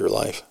the rest of your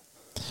life?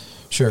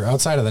 Sure.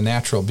 Outside of the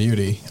natural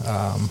beauty,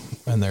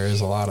 and there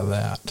is a lot of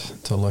that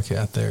to look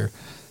at there,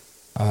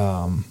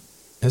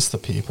 it's the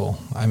people.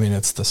 I mean,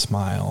 it's the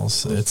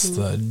smiles. Mm-hmm. It's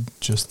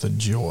just the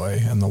joy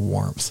and the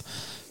warmth.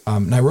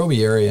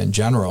 Nairobi area in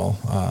general,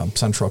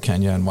 central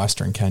Kenya and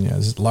western Kenya,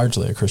 is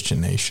largely a Christian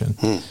nation,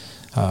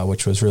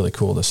 which was really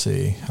cool to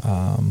see.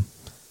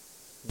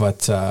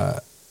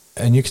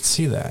 And you can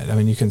see that. I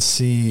mean, you can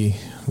see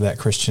that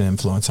Christian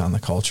influence on the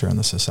culture and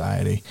the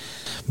society.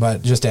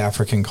 But just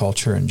African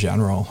culture in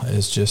general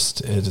it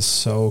is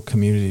so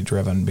community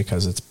driven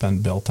because it's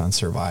been built on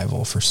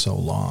survival for so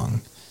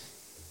long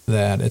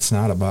that it's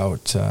not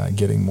about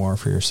getting more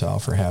for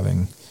yourself or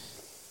having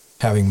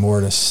more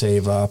to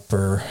save up,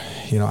 or,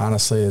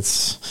 honestly,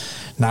 it's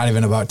not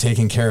even about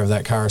taking care of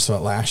that car so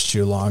it lasts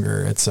you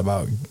longer. It's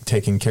about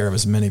taking care of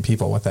as many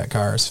people with that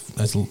car as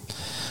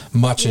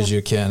much as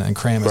you can, and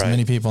cram as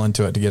many people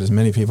into it to get as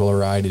many people a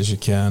ride as you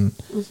can,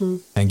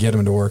 and get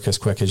them to work as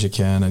quick as you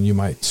can. And you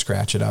might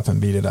scratch it up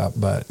and beat it up,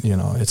 but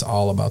it's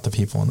all about the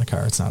people in the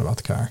car. It's not about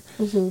the car.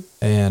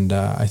 And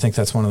I think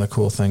that's one of the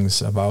cool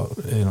things about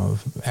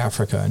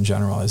Africa in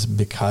general, is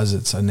because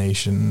it's a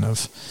nation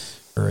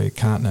or a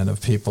continent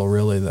of people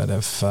really that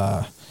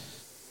have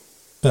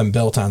been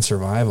built on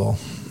survival.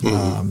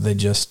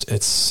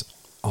 It's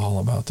all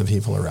about the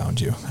people around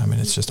you. I mean,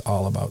 it's just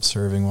all about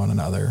serving one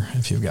another.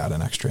 If you've got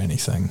an extra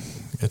anything,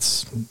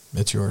 it's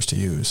yours to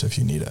use if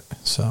you need it.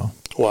 So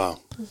wow,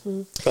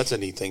 that's a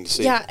neat thing to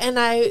see. Yeah, and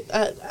I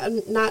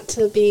not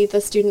to be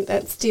the student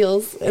that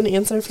steals an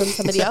answer from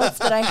somebody else,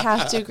 but I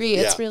have to agree.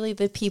 It's really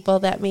the people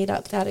that made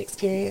up that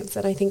experience,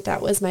 and I think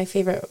that was my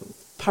favorite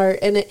part.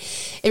 And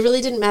it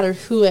really didn't matter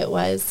who it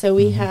was. So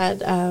we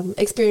had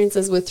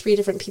experiences with 3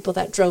 different people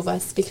that drove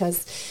us,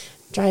 because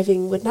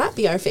driving would not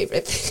be our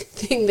favorite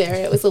thing there.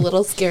 It was a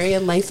little scary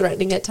and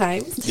life-threatening at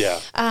times. Yeah.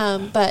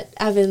 But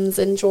Evans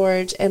and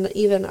George and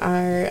even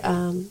our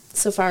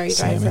safari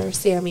driver,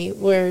 Sammy,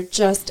 were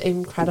just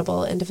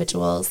incredible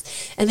individuals.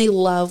 And they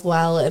love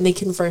well, and they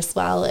converse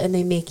well, and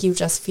they make you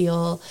just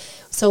feel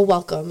so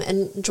welcome.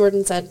 And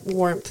Jordan said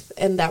warmth,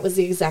 and that was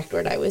the exact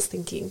word I was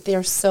thinking. They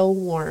are so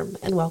warm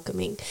and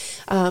welcoming.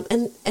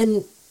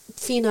 And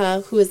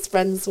Fina, who is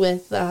friends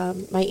with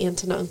my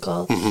aunt and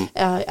uncle,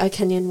 a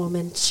Kenyan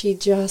woman, she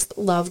just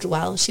loved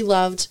well. She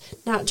loved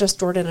not just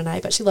Jordan and I,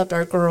 but she loved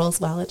our girls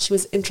well, and she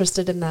was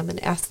interested in them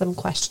and asked them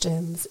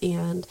questions.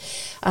 And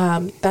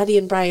Betty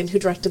and Brian, who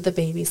directed the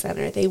baby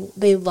center,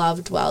 they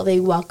loved well. They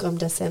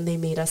welcomed us in. They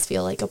made us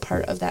feel like a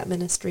part of that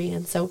ministry.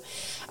 And so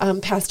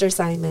Pastor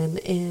Simon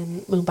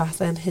in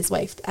Mombasa and his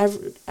wife,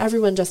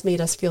 everyone just made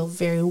us feel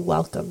very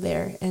welcome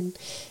there. And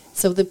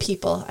so the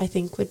people, I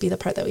think, would be the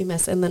part that we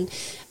miss. And then,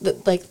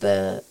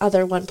 the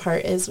other one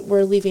part is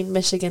we're leaving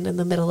Michigan in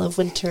the middle of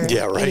winter.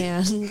 Yeah, right.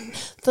 And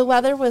the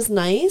weather was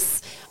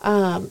nice.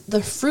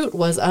 The fruit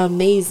was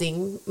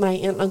amazing. My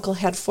aunt and uncle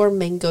had 4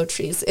 mango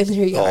trees in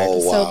their yard.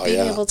 Oh, wow, so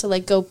being able to,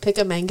 go pick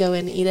a mango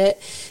and eat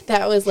it,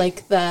 that was,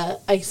 the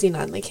icing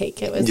on the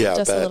cake. It was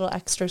just a little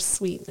extra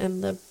sweet.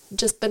 And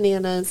just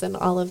bananas and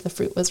all of the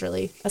fruit was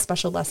really a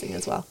special blessing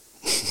as well.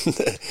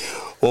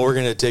 Well, we're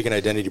going to take an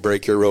identity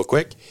break here real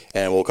quick,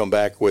 and we'll come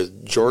back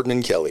with Jordan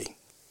and Kelly.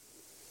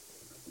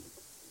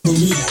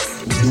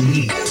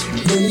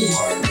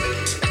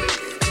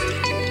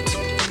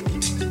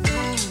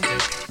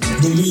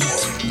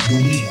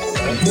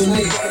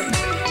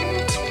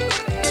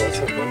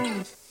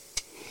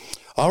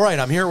 All right,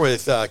 I'm here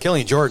with Kelly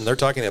and Jordan. They're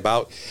talking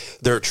about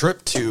their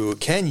trip to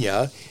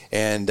Kenya,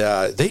 and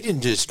they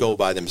didn't just go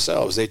by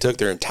themselves. They took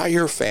their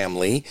entire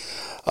family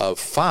of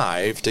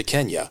 5 to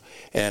Kenya.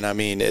 And I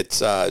mean, it's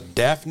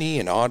Daphne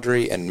and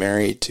Audrey and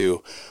Mary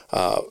to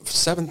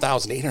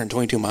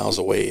 7,822 miles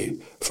away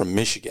from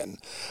Michigan.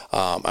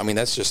 I mean,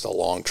 that's just a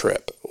long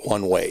trip,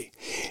 one way.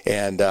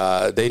 And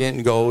they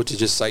didn't go to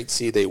just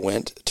sightsee. They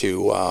went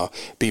to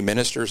be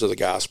ministers of the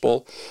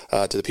gospel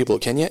to the people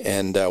of Kenya.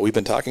 And we've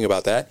been talking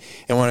about that.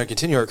 And we want to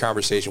continue our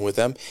conversation with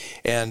them.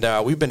 And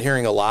we've been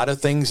hearing a lot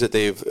of things that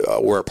they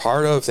were a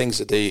part of, things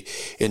that they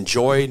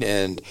enjoyed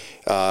and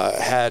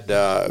had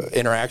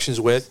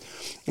interactions with.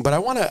 But I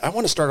want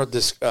to start out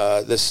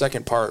this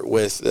second part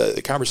with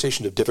the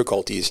conversation of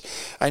difficulties.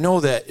 I know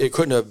that it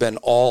couldn't have been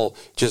all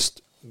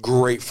just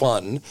great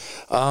fun,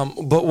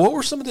 but what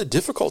were some of the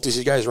difficulties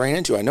you guys ran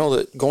into? I know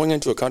that going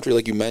into a country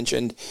like you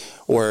mentioned,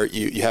 where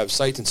you have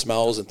sights and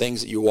smells and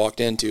things that you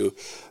walked into,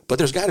 but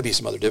there's got to be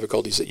some other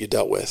difficulties that you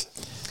dealt with.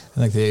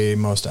 I think the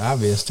most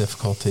obvious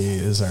difficulty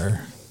is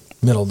our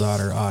middle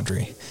daughter,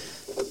 Audrey.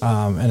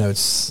 And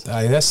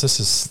I guess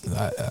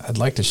I'd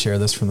like to share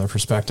this from the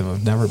perspective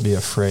of never be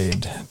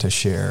afraid to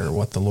share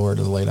what the Lord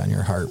has laid on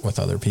your heart with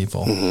other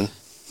people.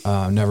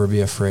 Never be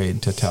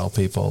afraid to tell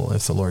people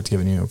if the Lord's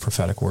given you a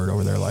prophetic word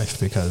over their life,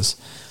 because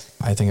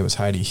I think it was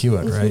Heidi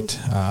Hewitt, right?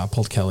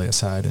 Pulled Kelly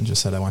aside and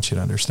just said, I want you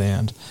to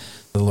understand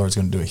the Lord's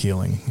going to do a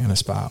healing in a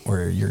spot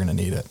where you're going to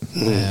need it.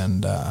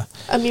 And a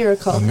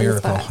miracle.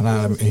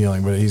 Not a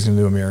healing, but he's going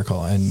to do a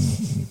miracle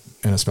in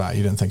a spot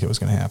you didn't think it was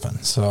going to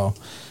happen. So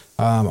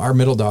Our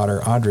middle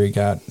daughter, Audrey,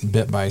 got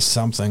bit by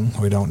something.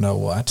 We don't know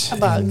what. A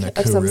bug in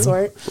of some Nakuru.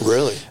 sort.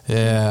 Really?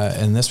 Yeah,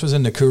 and this was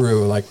in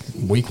Nakuru, like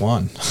week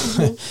 1.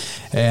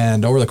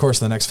 And over the course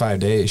of the next 5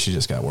 days, she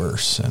just got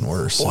worse and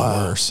worse and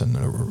worse. And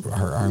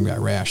her arm got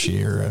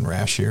rashier and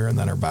rashier, and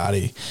then her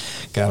body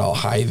got all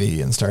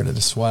hivey and started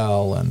to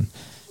swell.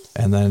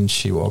 And then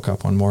she woke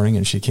up one morning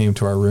and she came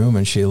to our room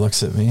and she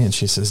looks at me and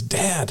she says,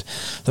 "Dad,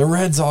 the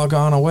red's all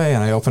gone away."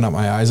 And I opened up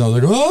my eyes and I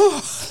was like,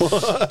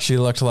 "Oh!" She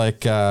looked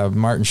like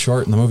Martin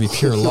Short in the movie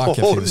Pure Luck,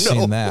 if you've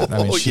seen that.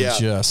 I mean, she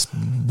just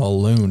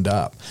ballooned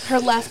up. Her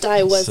left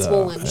eye was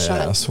swollen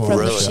shut from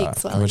the cheek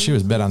swelling. When she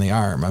was bit on the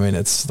arm, I mean,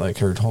 it's like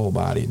her whole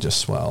body just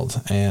swelled.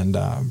 And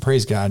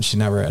praise God, she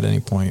never at any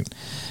point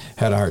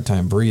had a hard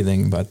time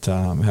breathing, but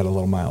had a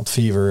little mild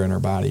fever and her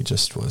body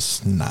just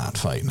was not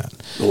fighting it.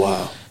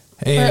 Wow.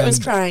 Or it was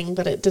trying,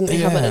 but it didn't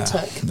have what it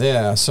took.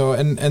 Yeah. So,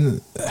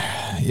 and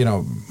you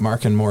know,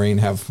 Mark and Maureen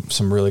have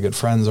some really good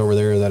friends over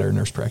there that are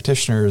nurse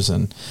practitioners,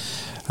 and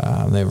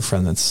they have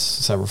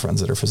several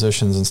friends that are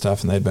physicians and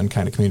stuff, and they'd been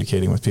kind of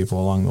communicating with people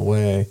along the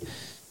way,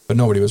 but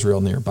nobody was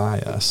real nearby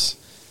us.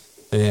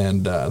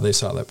 And they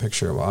saw that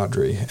picture of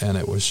Audrey, and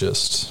it was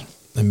just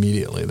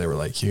immediately they were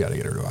like, "You got to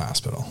get her to a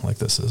hospital. Like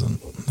this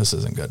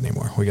isn't good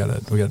anymore. We got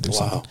to do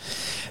something."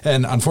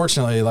 And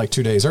unfortunately, like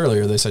 2 days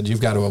earlier, they said,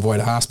 "You've got to avoid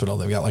a hospital.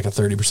 They've got like a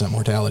 30%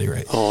 mortality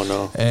rate." Oh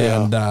no!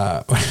 And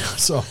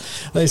so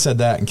they said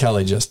that, and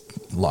Kelly just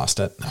lost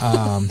it.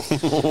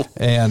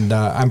 And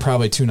I'm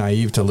probably too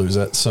naive to lose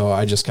it, so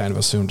I just kind of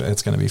assumed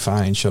it's going to be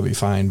fine. She'll be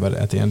fine. But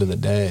at the end of the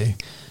day,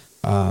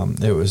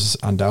 it was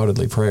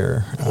undoubtedly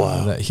prayer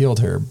that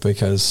healed her,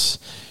 because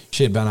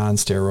she had been on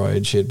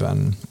steroids. She had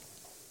been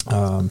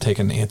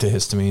taking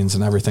antihistamines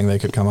and everything they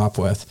could come up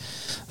with.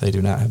 They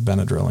do not have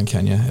Benadryl in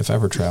Kenya if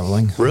ever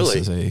traveling.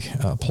 Really? This is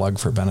a plug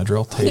for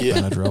Benadryl. Take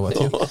Benadryl with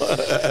you.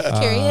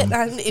 Carry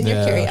it in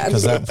your carry-on.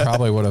 Because that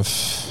probably would have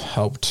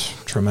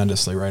helped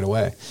tremendously right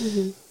away.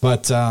 Mm-hmm.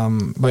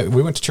 But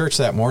we went to church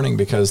that morning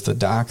because the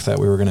doc that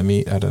we were going to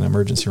meet at an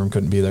emergency room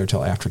couldn't be there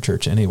till after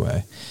church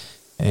anyway.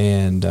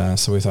 And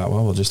so we thought,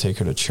 well, we'll just take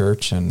her to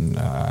church. And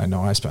I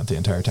know I spent the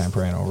entire time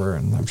praying over her,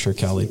 and I'm sure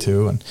Kelly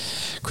too. And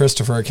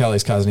Christopher,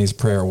 Kelly's cousin, he's a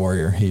prayer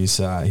warrior. He's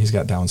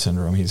got Down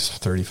syndrome. He's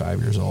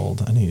 35 years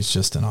old, and he's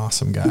just an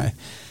awesome guy.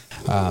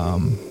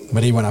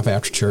 But he went up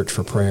after church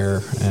for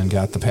prayer and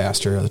got the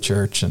pastor of the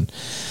church and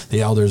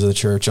the elders of the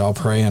church all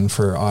praying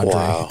for Audrey.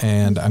 Wow.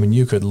 And I mean,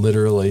 you could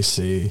literally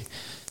see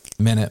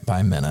minute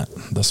by minute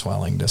the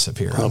swelling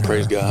disappear. Oh,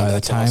 praise God. By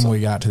the time we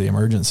got to the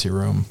emergency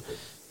room,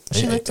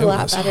 she looked a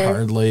lot better.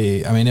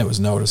 Hardly, I mean, it was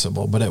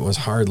noticeable, but it was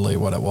hardly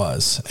what it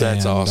was.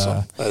 That's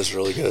awesome. That's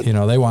really good. You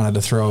know, they wanted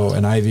to throw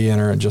an IV in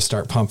her and just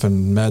start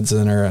pumping meds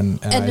in her.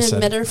 And I said,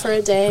 admit her for a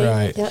day.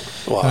 Right. Yep.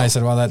 Wow. And I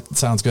said, well, that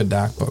sounds good,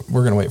 Doc, but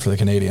we're going to wait for the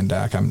Canadian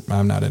doc.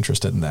 I'm not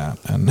interested in that.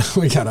 And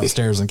we got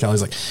upstairs and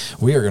Kelly's like,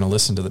 we are going to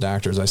listen to the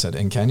doctors. I said,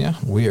 in Kenya,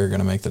 we are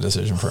going to make the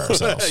decision for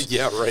ourselves.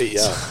 Yeah, right.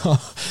 Yeah. So,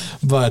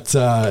 but,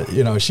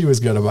 you know, she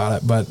was good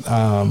about it. But,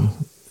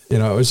 you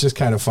know, it was just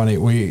kind of funny.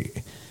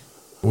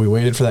 We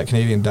waited for that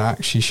Canadian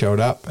doc. She showed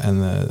up,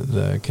 and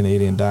the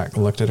Canadian doc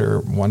looked at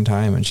her one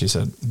time, and she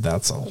said,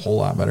 "That's a whole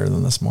lot better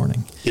than this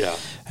morning." Yeah.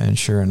 And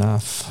sure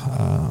enough,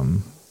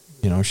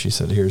 you know, she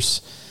said, "Here's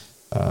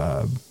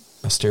a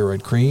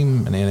steroid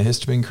cream, an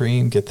antihistamine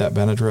cream. Get that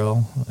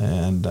Benadryl,"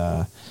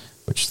 and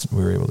which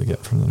we were able to get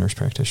from the nurse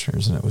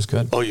practitioners, and it was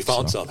good. Oh, you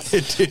found some?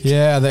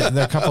 Yeah,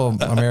 the couple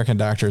of American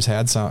doctors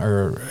had some,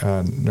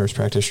 or nurse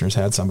practitioners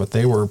had some, but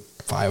they were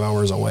 5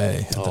 hours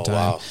away at the time.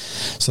 Wow.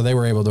 So they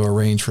were able to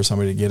arrange for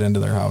somebody to get into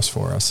their house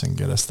for us and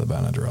get us the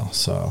Benadryl.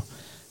 So,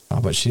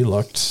 but she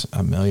looked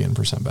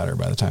 1,000,000% better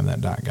by the time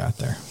that doc got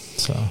there.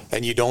 So.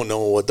 And you don't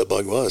know what the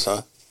bug was,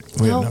 huh?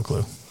 We had no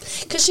clue.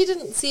 Because she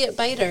didn't see it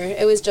bite her.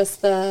 It was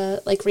just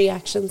the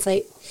reaction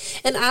site.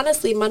 And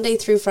honestly, Monday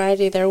through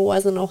Friday, there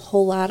wasn't a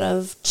whole lot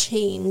of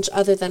change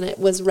other than it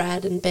was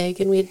red and big.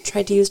 And we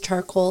tried to use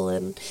charcoal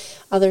and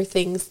other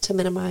things to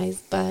minimize.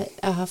 But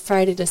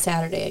Friday to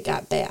Saturday, it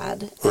got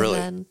bad. Really?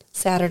 And then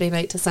Saturday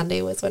night to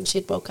Sunday was when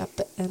she'd woke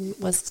up and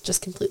was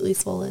just completely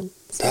swollen.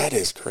 So, that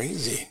is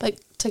crazy. But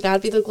to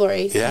God be the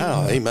glory.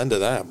 Yeah, amen to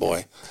that,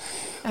 boy.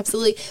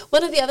 Absolutely.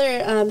 One of the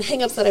other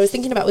hang-ups that I was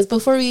thinking about was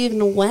before we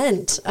even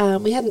went,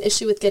 we had an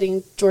issue with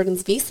getting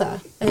Jordan's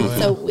visa. And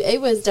so it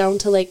was down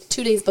to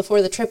 2 days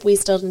before the trip, we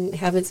still didn't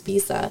have his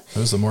visa. It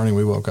was the morning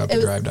we woke up to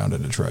drive down to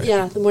Detroit.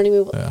 Yeah, the morning we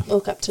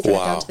woke up to drive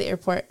down to the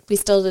airport. We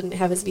still didn't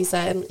have his visa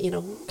and, you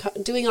know,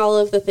 doing all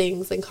of the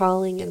things and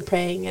calling and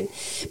praying.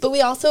 But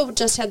we also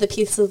just had the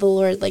peace of the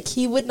Lord.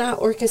 He would not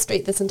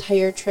orchestrate this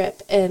entire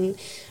trip and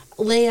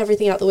lay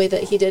everything out the way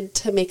that he did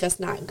to make us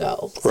not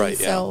go. Right. And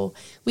so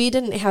we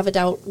didn't have a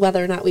doubt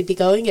whether or not we'd be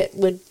going. It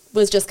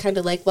was just kind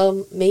of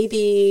well,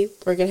 maybe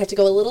we're going to have to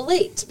go a little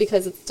late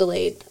because it's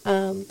delayed.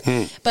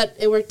 But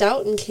it worked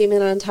out and came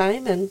in on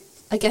time. And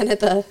again, at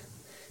the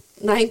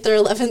 9th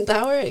or 11th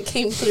hour, it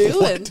came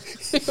through, and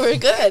we were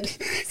good.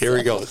 Here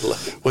we go.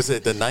 Was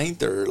it the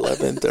 9th or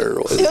 11th or?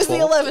 It was the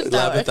 11th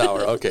hour. 11th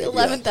hour. Okay.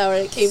 11th hour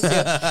it came through.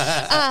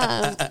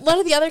 One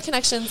of the other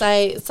connections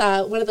I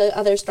saw, one of the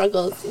other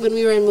struggles, when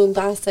we were in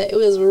Mombasa, it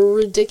was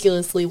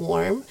ridiculously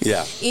warm.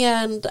 Yeah.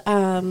 And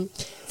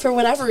for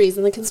whatever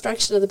reason, the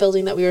construction of the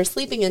building that we were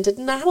sleeping in did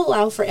not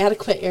allow for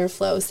adequate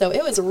airflow. So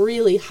it was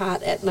really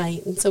hot at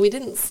night. And so we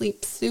didn't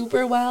sleep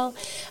super well.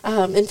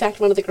 In fact,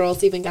 one of the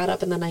girls even got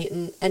up in the night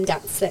and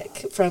got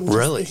sick from just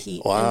the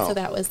heat. Wow. And so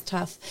that was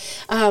tough.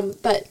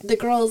 But the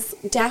girls,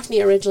 Daphne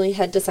originally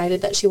had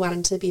decided that she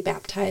wanted to be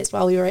baptized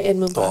while we were in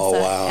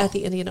Mombasa at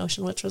the Indian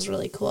Ocean, which was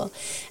really cool.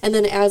 And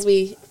then as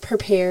we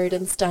prepared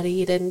and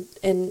studied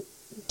and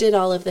did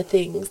all of the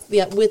things,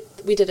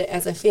 we did it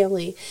as a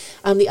family,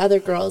 the other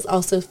girls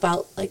also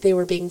felt like they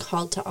were being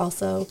called to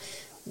also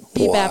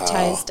be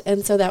baptized.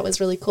 And so that was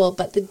really cool.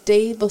 But the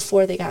day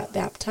before they got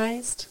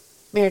baptized,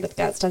 Meredith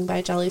got stung by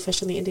a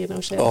jellyfish in the Indian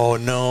Ocean. Oh,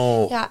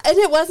 no. Yeah, and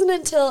it wasn't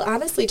until,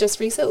 honestly, just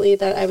recently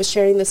that I was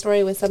sharing the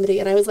story with somebody,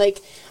 and I was like,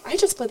 I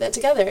just put that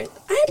together.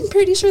 I'm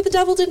pretty sure the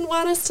devil didn't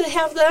want us to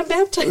have them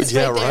baptized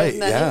right there. Right,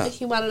 and then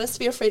he wanted us to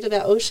be afraid of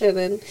that ocean,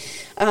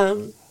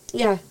 and,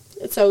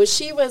 so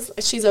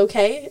she's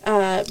okay.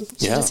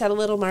 She just had a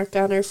little mark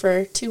on her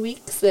for 2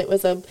 weeks. It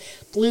was a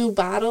blue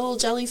bottle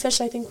jellyfish,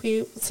 I think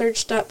we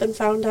searched up and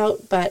found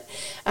out, but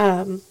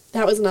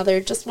that was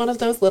just one of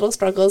those little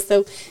struggles.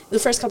 So the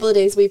first couple of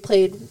days we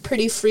played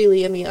pretty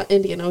freely in the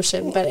Indian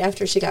Ocean, but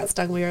after she got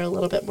stung, we were a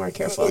little bit more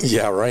careful.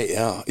 Yeah, right,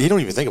 yeah. You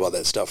don't even think about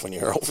that stuff when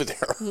you're over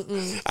there.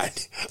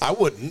 I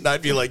wouldn't.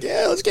 I'd be like,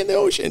 yeah, let's get in the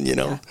ocean, you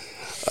know.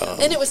 Yeah.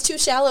 And it was too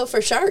shallow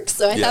for sharks,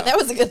 so I thought that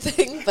was a good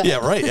thing. But. Yeah,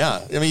 right,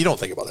 yeah. I mean, you don't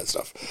think about that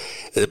stuff,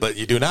 but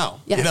you do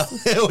now. Yes.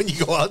 You know, when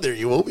you go out there,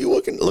 you will be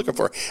looking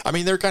for. I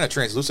mean, they're kind of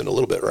translucent a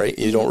little bit, right?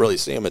 You don't really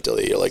see them until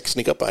they like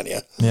sneak up on you.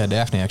 Yeah,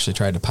 Daphne actually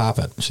tried to pop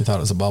it. She thought it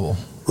was a bubble.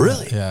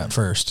 Really? Yeah, at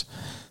first.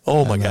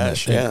 Oh my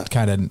gosh! It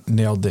kind of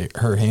nailed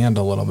her hand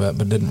a little bit,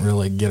 but didn't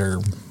really get her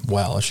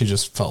well. She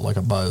just felt like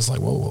a buzz, like,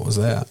 whoa, what was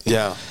that?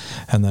 Yeah.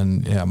 And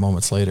then,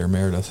 moments later,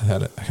 Meredith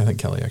had it. I think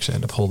Kelly actually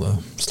had to pull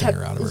the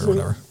stinger out of her or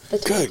whatever.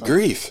 Good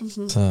grief.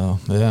 Mm-hmm. So,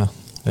 yeah.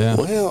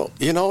 Well,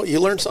 you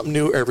learn something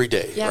new every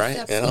day, right?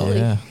 Absolutely.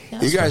 You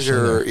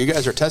know, you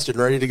guys are tested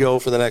and ready to go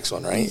for the next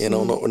one, right?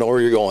 Mm-hmm. You know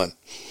where you're going.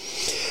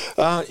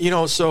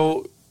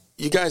 So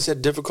you guys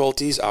had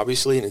difficulties,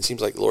 obviously, and it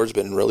seems like the Lord's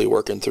been really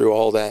working through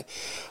all that.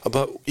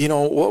 But,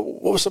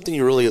 what was something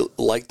you really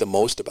liked the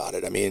most about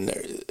it? I mean,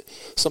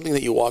 something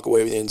that you walk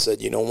away with and said,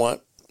 you know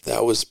what,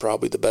 that was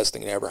probably the best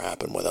thing that ever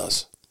happened with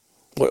us.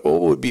 What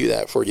would be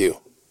that for you?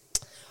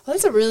 Well,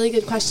 that's a really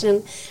good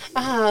question.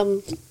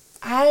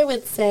 I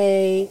would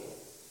say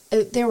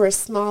there were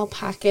small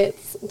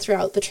pockets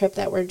throughout the trip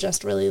that were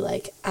just really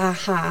like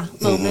aha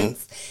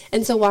moments. Mm-hmm.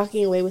 And so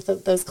walking away with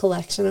those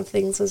collection of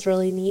things was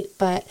really neat.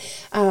 But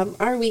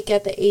our week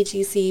at the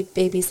AGC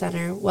Baby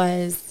Center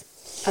was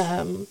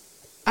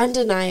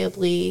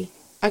undeniably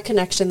a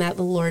connection that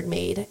the Lord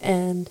made.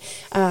 And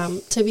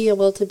to be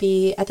able to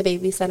be at the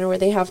Baby Center where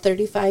they have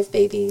 35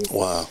 babies,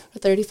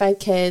 35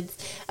 kids,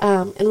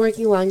 and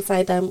working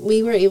alongside them,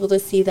 we were able to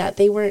see that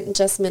they weren't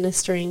just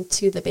ministering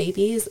to the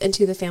babies and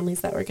to the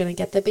families that were going to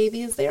get the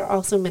babies. They are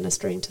also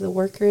ministering to the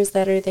workers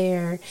that are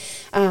there,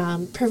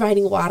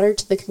 providing water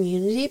to the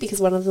community,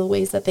 because one of the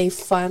ways that they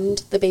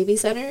fund the Baby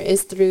Center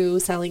is through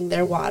selling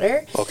their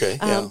water. Okay.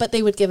 But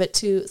they would give it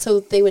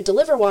so they would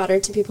deliver water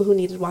to people who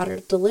needed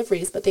water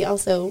deliveries, but they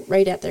also,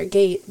 right at their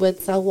gate, would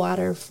sell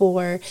water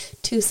for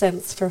 2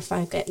 cents for a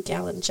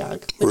 5-gallon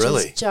jug, which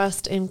is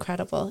just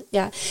incredible.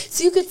 Yeah.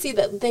 So you could see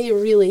that they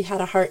really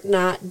had a heart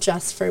not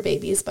just for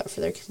babies, but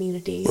for their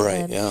community.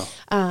 Right,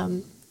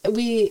 and,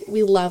 we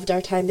loved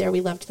our time there. We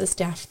loved the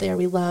staff there.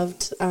 We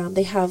loved,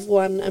 they have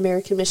one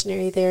American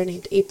missionary there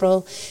named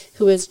April,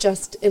 who is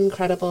just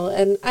incredible.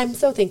 And I'm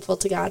so thankful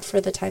to God for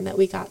the time that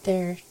we got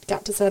to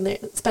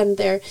spend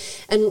there.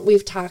 And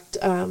we've talked,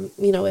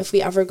 if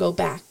we ever go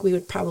back, we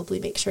would probably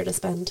make sure to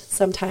spend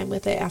some time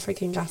with the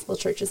African Gospel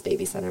Church's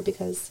Baby Center,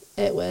 because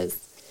it was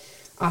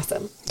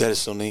awesome. That is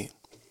so neat.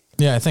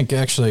 Yeah, I think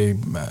actually...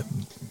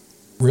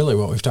 really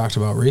what we've talked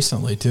about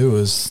recently too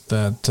is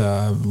that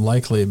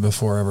likely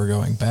before ever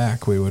going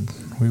back, we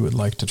would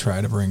like to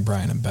try to bring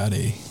Brian and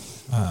Betty,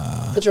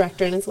 the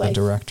director and his wife,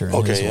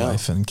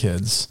 wife and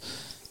kids,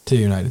 to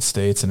the United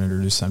States and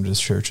introduce them to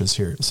churches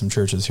here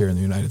in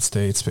the United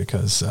States,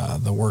 because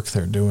the work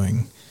they're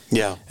doing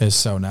is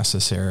so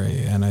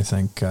necessary. And I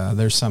think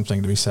there's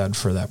something to be said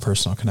for that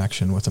personal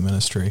connection with the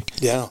ministry.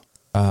 Yeah.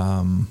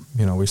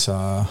 We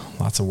saw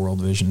lots of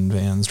World Vision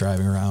vans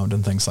driving around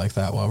and things like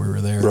that while we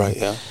were there. Right,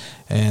 yeah.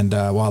 And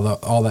while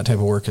all that type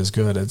of work is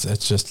good,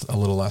 it's just a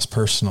little less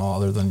personal,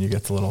 other than you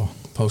get the little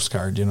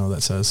postcard,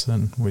 that says,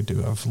 and we do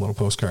have a little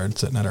postcard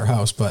sitting at our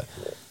house. But,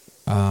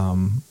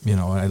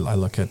 I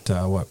look at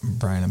what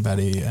Brian and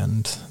Betty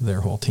and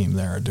their whole team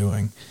there are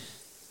doing.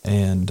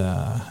 And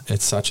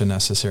it's such a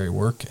necessary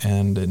work,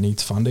 and it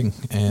needs funding.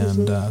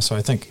 And so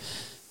I think,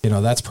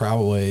 that's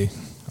probably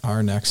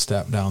our next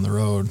step down the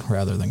road,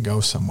 rather than go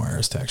somewhere,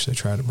 is to actually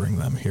try to bring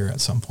them here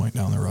at some point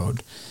down the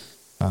road,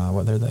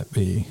 whether that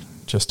be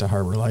just to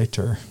Harbor Light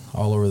or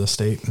all over the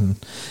state. And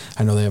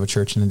I know they have a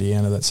church in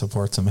Indiana that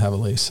supports them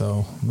heavily,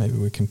 so maybe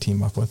we can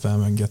team up with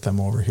them and get them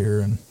over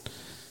here and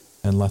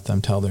let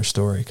them tell their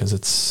story, because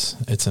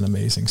it's an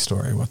amazing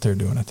story what they're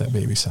doing at that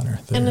baby center.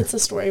 And it's a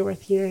story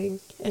worth hearing.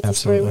 It's Absolutely. a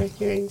story worth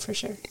hearing for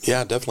sure.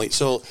 Yeah, definitely.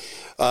 So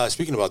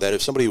speaking about that,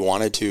 if somebody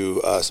wanted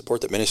to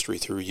support the ministry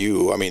through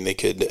you, I mean, they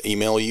could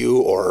email you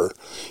or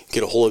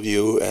get a hold of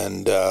you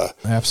and...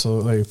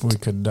 Absolutely.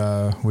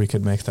 We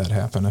could make that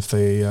happen if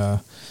they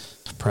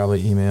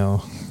probably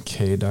email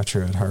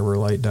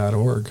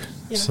kdutcher@harborlight.org.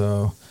 Yeah.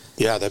 So...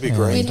 Yeah, that'd be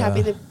great. We'd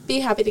be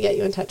happy to get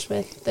you in touch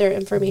with their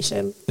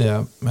information.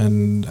 Yeah,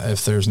 and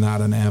if there's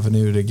not an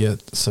avenue to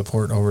get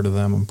support over to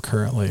them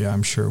currently,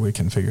 I'm sure we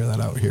can figure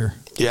that out here.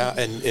 Yeah,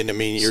 and I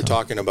mean, you're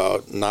talking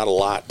about not a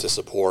lot to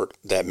support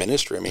that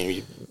ministry. I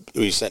mean,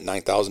 we sent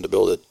 $9,000 to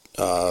build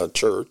a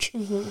church,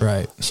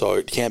 Right? so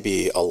it can't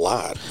be a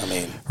lot. I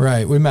mean,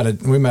 Right. We met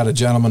a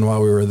gentleman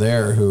while we were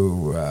there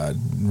who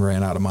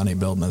ran out of money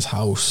building his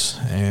house,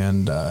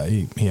 and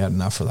he had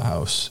enough for the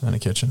house and a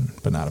kitchen,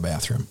 but not a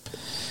bathroom.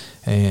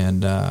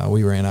 And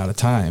we ran out of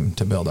time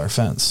to build our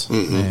fence,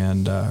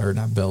 and or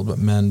not build, but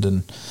mend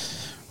and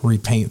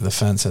repaint the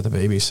fence at the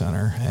baby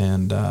center.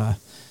 And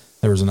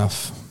there was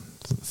enough,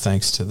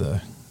 thanks to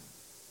the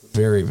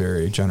very,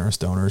 very generous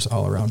donors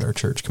all around our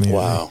church community.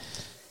 wow.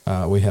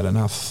 We had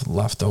enough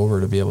left over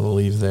to be able to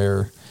leave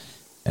there.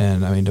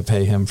 And I mean, to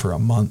pay him for a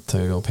month to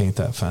go paint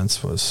that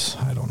fence was,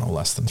 I don't know,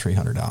 less than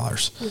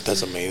 $300.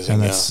 That's amazing.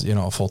 And that's,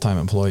 a full-time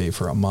employee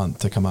for a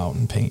month to come out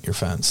and paint your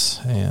fence.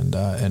 And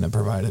it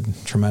provided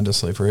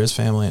tremendously for his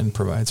family and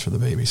provides for the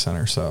baby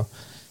center. So,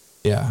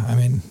 yeah, I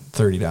mean,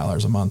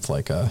 $30 a month,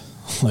 like a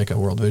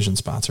World Vision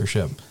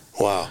sponsorship,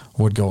 Wow.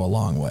 would go a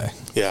long way.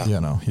 Yeah.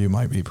 You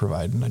might be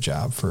providing a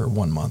job for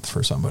 1 month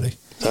for somebody.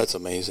 That's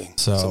amazing.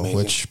 So, That's amazing.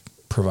 which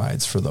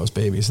provides for those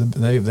babies.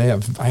 They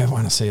have, I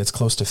want to say it's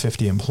close to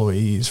 50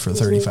 employees for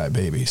 35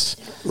 babies.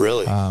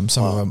 Really?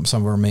 Some of them,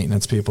 some are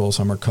maintenance people,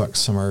 some are cooks,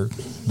 some are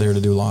there to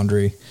do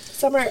laundry.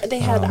 They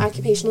had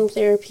occupational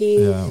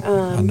therapy.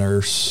 A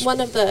nurse.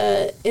 One of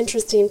the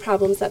interesting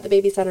problems that the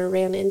baby center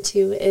ran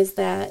into is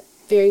that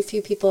very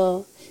few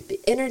people,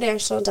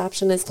 international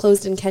adoption is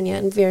closed in Kenya,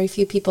 and very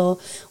few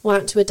people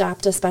want to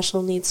adopt a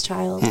special needs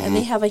child. And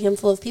they have a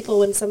handful of people.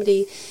 When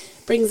somebody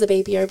brings a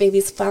baby or a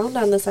baby's found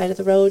on the side of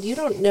the road, you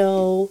don't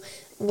know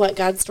what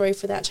God's story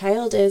for that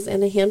child is.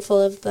 And a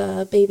handful of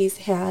the babies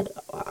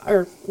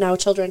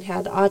children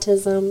had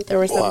autism. There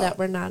were some that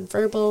were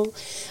nonverbal.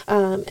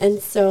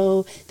 And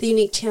so the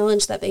unique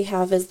challenge that they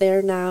have is they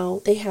have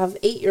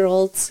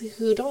 8-year-olds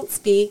who don't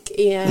speak.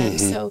 And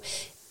so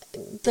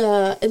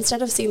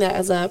instead of seeing that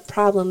as a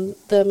problem,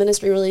 the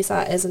ministry really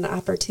saw it as an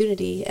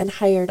opportunity and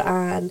hired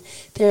on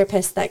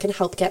therapists that can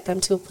help get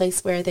them to a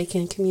place where they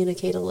can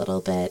communicate a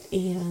little bit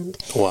and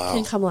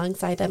can come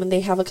alongside them. And they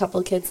have a couple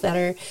of kids that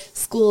are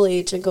school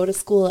age and go to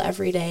school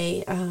every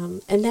day.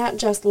 And that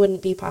just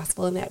wouldn't be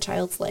possible in that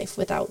child's life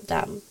without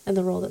them and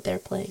the role that they're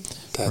playing.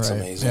 That's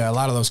Right. amazing. Yeah, a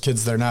lot of those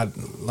kids, they're not,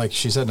 like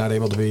she said, not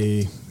able to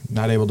be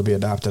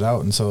adopted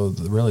out. And so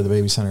really the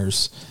baby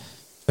centers,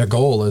 their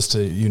goal is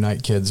to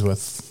unite kids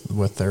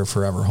with their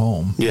forever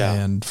home. Yeah.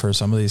 And for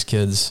some of these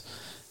kids,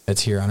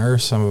 it's here on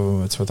earth. Some of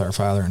them, it's with our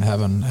Father in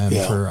heaven. And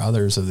for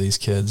others of these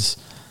kids,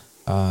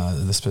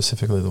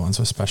 specifically the ones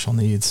with special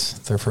needs,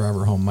 their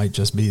forever home might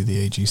just be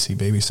the AGC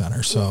Baby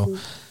Center. So,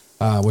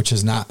 which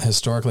has not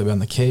historically been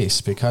the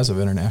case because of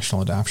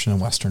international adoption and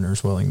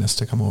Westerners' willingness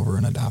to come over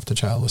and adopt a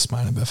child with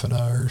spina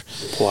bifida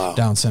or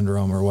Down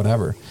syndrome or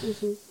whatever.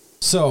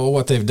 So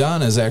what they've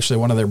done is actually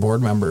one of their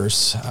board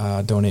members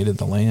donated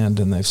the land,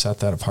 and they've set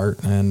that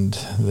apart, and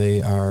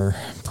they are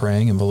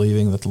praying and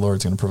believing that the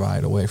Lord's going to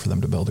provide a way for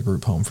them to build a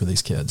group home for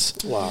these kids.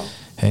 Wow.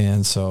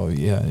 And so,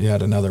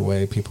 yet another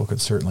way people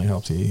could certainly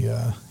help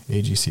the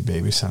AGC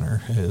Baby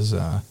Center is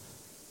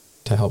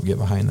to help get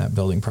behind that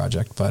building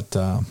project. But,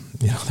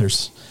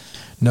 there's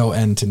no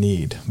end to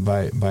need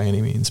by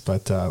any means.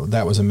 But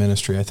that was a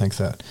ministry, I think,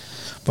 that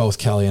both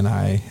Kelly and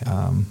I,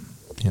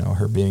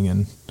 her being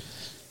in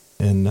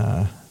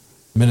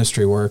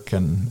ministry work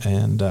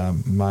and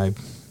my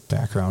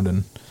background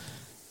in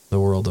the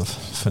world of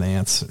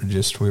finance,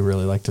 we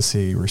really like to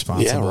see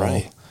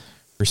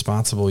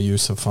responsible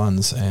use of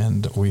funds.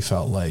 And we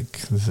felt like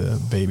the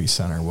baby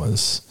center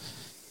was,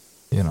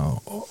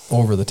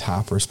 over the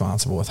top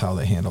responsible with how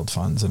they handled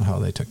funds and how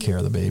they took care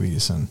of the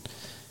babies.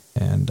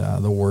 And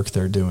the work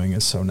they're doing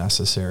is so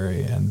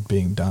necessary and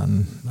being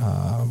done.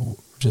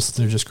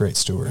 They're just great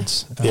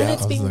stewards. And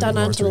it's being done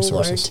unto the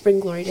Lord to bring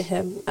glory to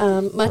Him.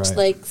 Much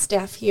like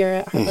staff here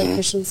at Heart Light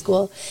Christian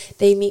School,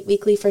 they meet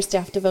weekly for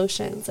staff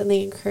devotions, and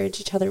they encourage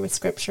each other with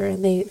Scripture,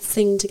 and they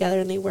sing together,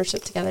 and they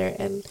worship together,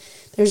 and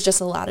there's just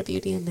a lot of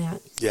beauty in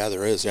that. Yeah,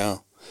 there is, yeah.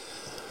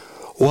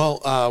 Well,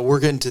 we're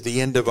getting to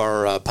the end of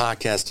our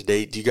podcast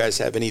today. Do you guys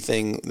have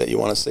anything that you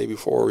want to say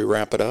before we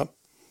wrap it up?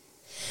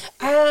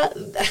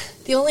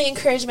 The only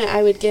encouragement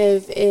I would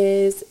give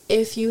is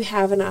if you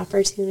have an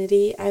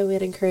opportunity, I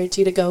would encourage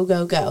you to go,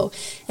 go, go.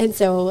 And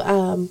so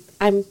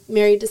I'm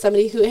married to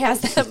somebody who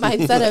has that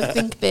mindset of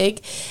think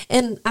big.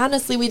 And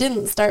honestly, we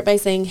didn't start by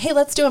saying, hey,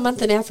 let's do a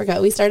month in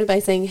Africa. We started by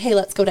saying, hey,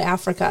 let's go to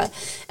Africa.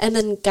 And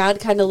then God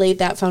kind of laid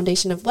that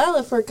foundation of, well,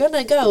 if we're going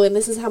to go and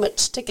this is how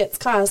much tickets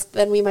cost,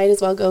 then we might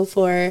as well go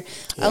for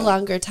a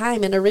longer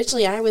time. And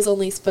originally I was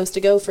only supposed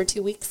to go for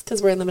 2 weeks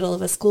because we're in the middle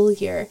of a school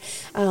year.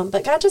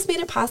 But God just made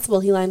it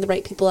possible. He lined the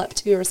right people up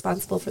to be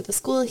responsible for the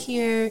school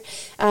here,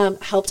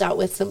 helped out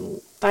with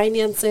some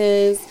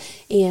finances,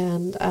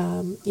 and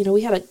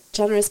we had a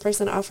generous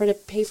person offer to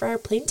pay for our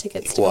plane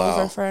tickets to go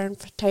over for our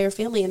entire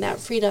family, and that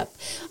freed up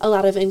a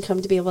lot of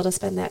income to be able to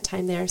spend that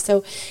time there.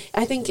 So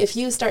I think if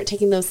you start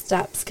taking those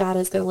steps, God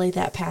is going to lay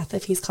that path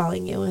if he's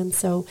calling you. And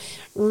so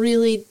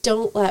really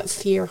don't let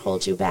fear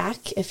hold you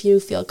back. If you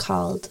feel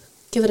called,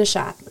 give it a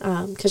shot,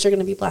 because you're going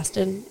to be blessed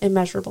in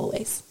immeasurable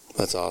ways.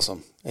 That's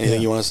awesome.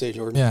 Anything you want to say,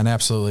 Jordan? Yeah, and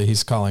absolutely.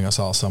 He's calling us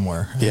all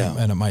somewhere. Yeah.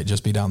 And it might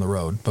just be down the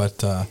road,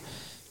 but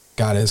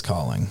God is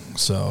calling.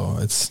 So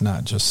it's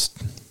not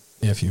just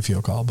if you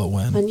feel called, but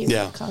when. When you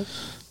feel called.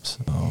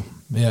 So,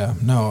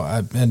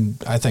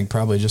 I think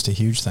probably just a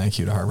huge thank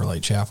you to Harbor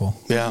Light Chapel.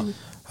 Yeah.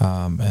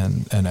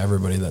 And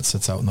everybody that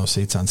sits out in those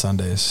seats on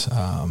Sundays.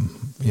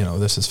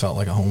 This has felt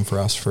like a home for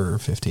us for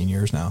 15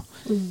 years now.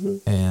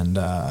 Mm-hmm.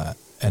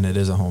 And it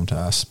is a home to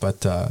us,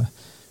 but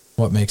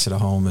what makes it a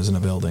home isn't a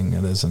building.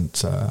 It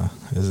isn't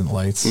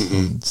lights.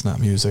 Mm-hmm. It's not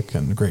music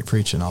and great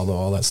preaching, although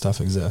all that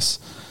stuff exists.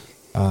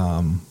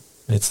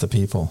 It's the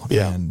people.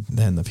 Yeah. And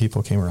the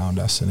people came around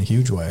us in a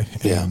huge way.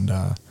 Yeah. And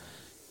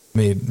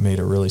made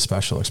a really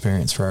special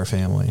experience for our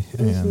family.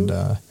 Mm-hmm.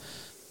 And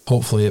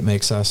hopefully it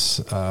makes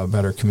us a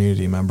better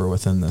community member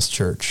within this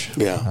church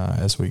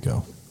as we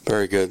go.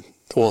 Very good.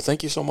 Well,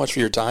 thank you so much for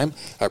your time.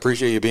 I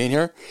appreciate you being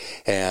here.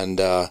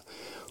 And,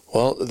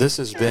 this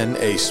has been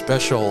a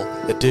special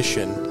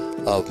edition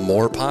of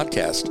More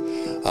Podcast.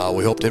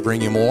 We hope to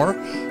bring you more,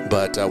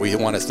 but we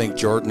want to thank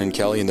Jordan and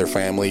Kelly and their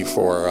family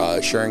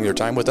for sharing their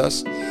time with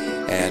us,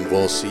 and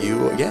we'll see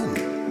you again.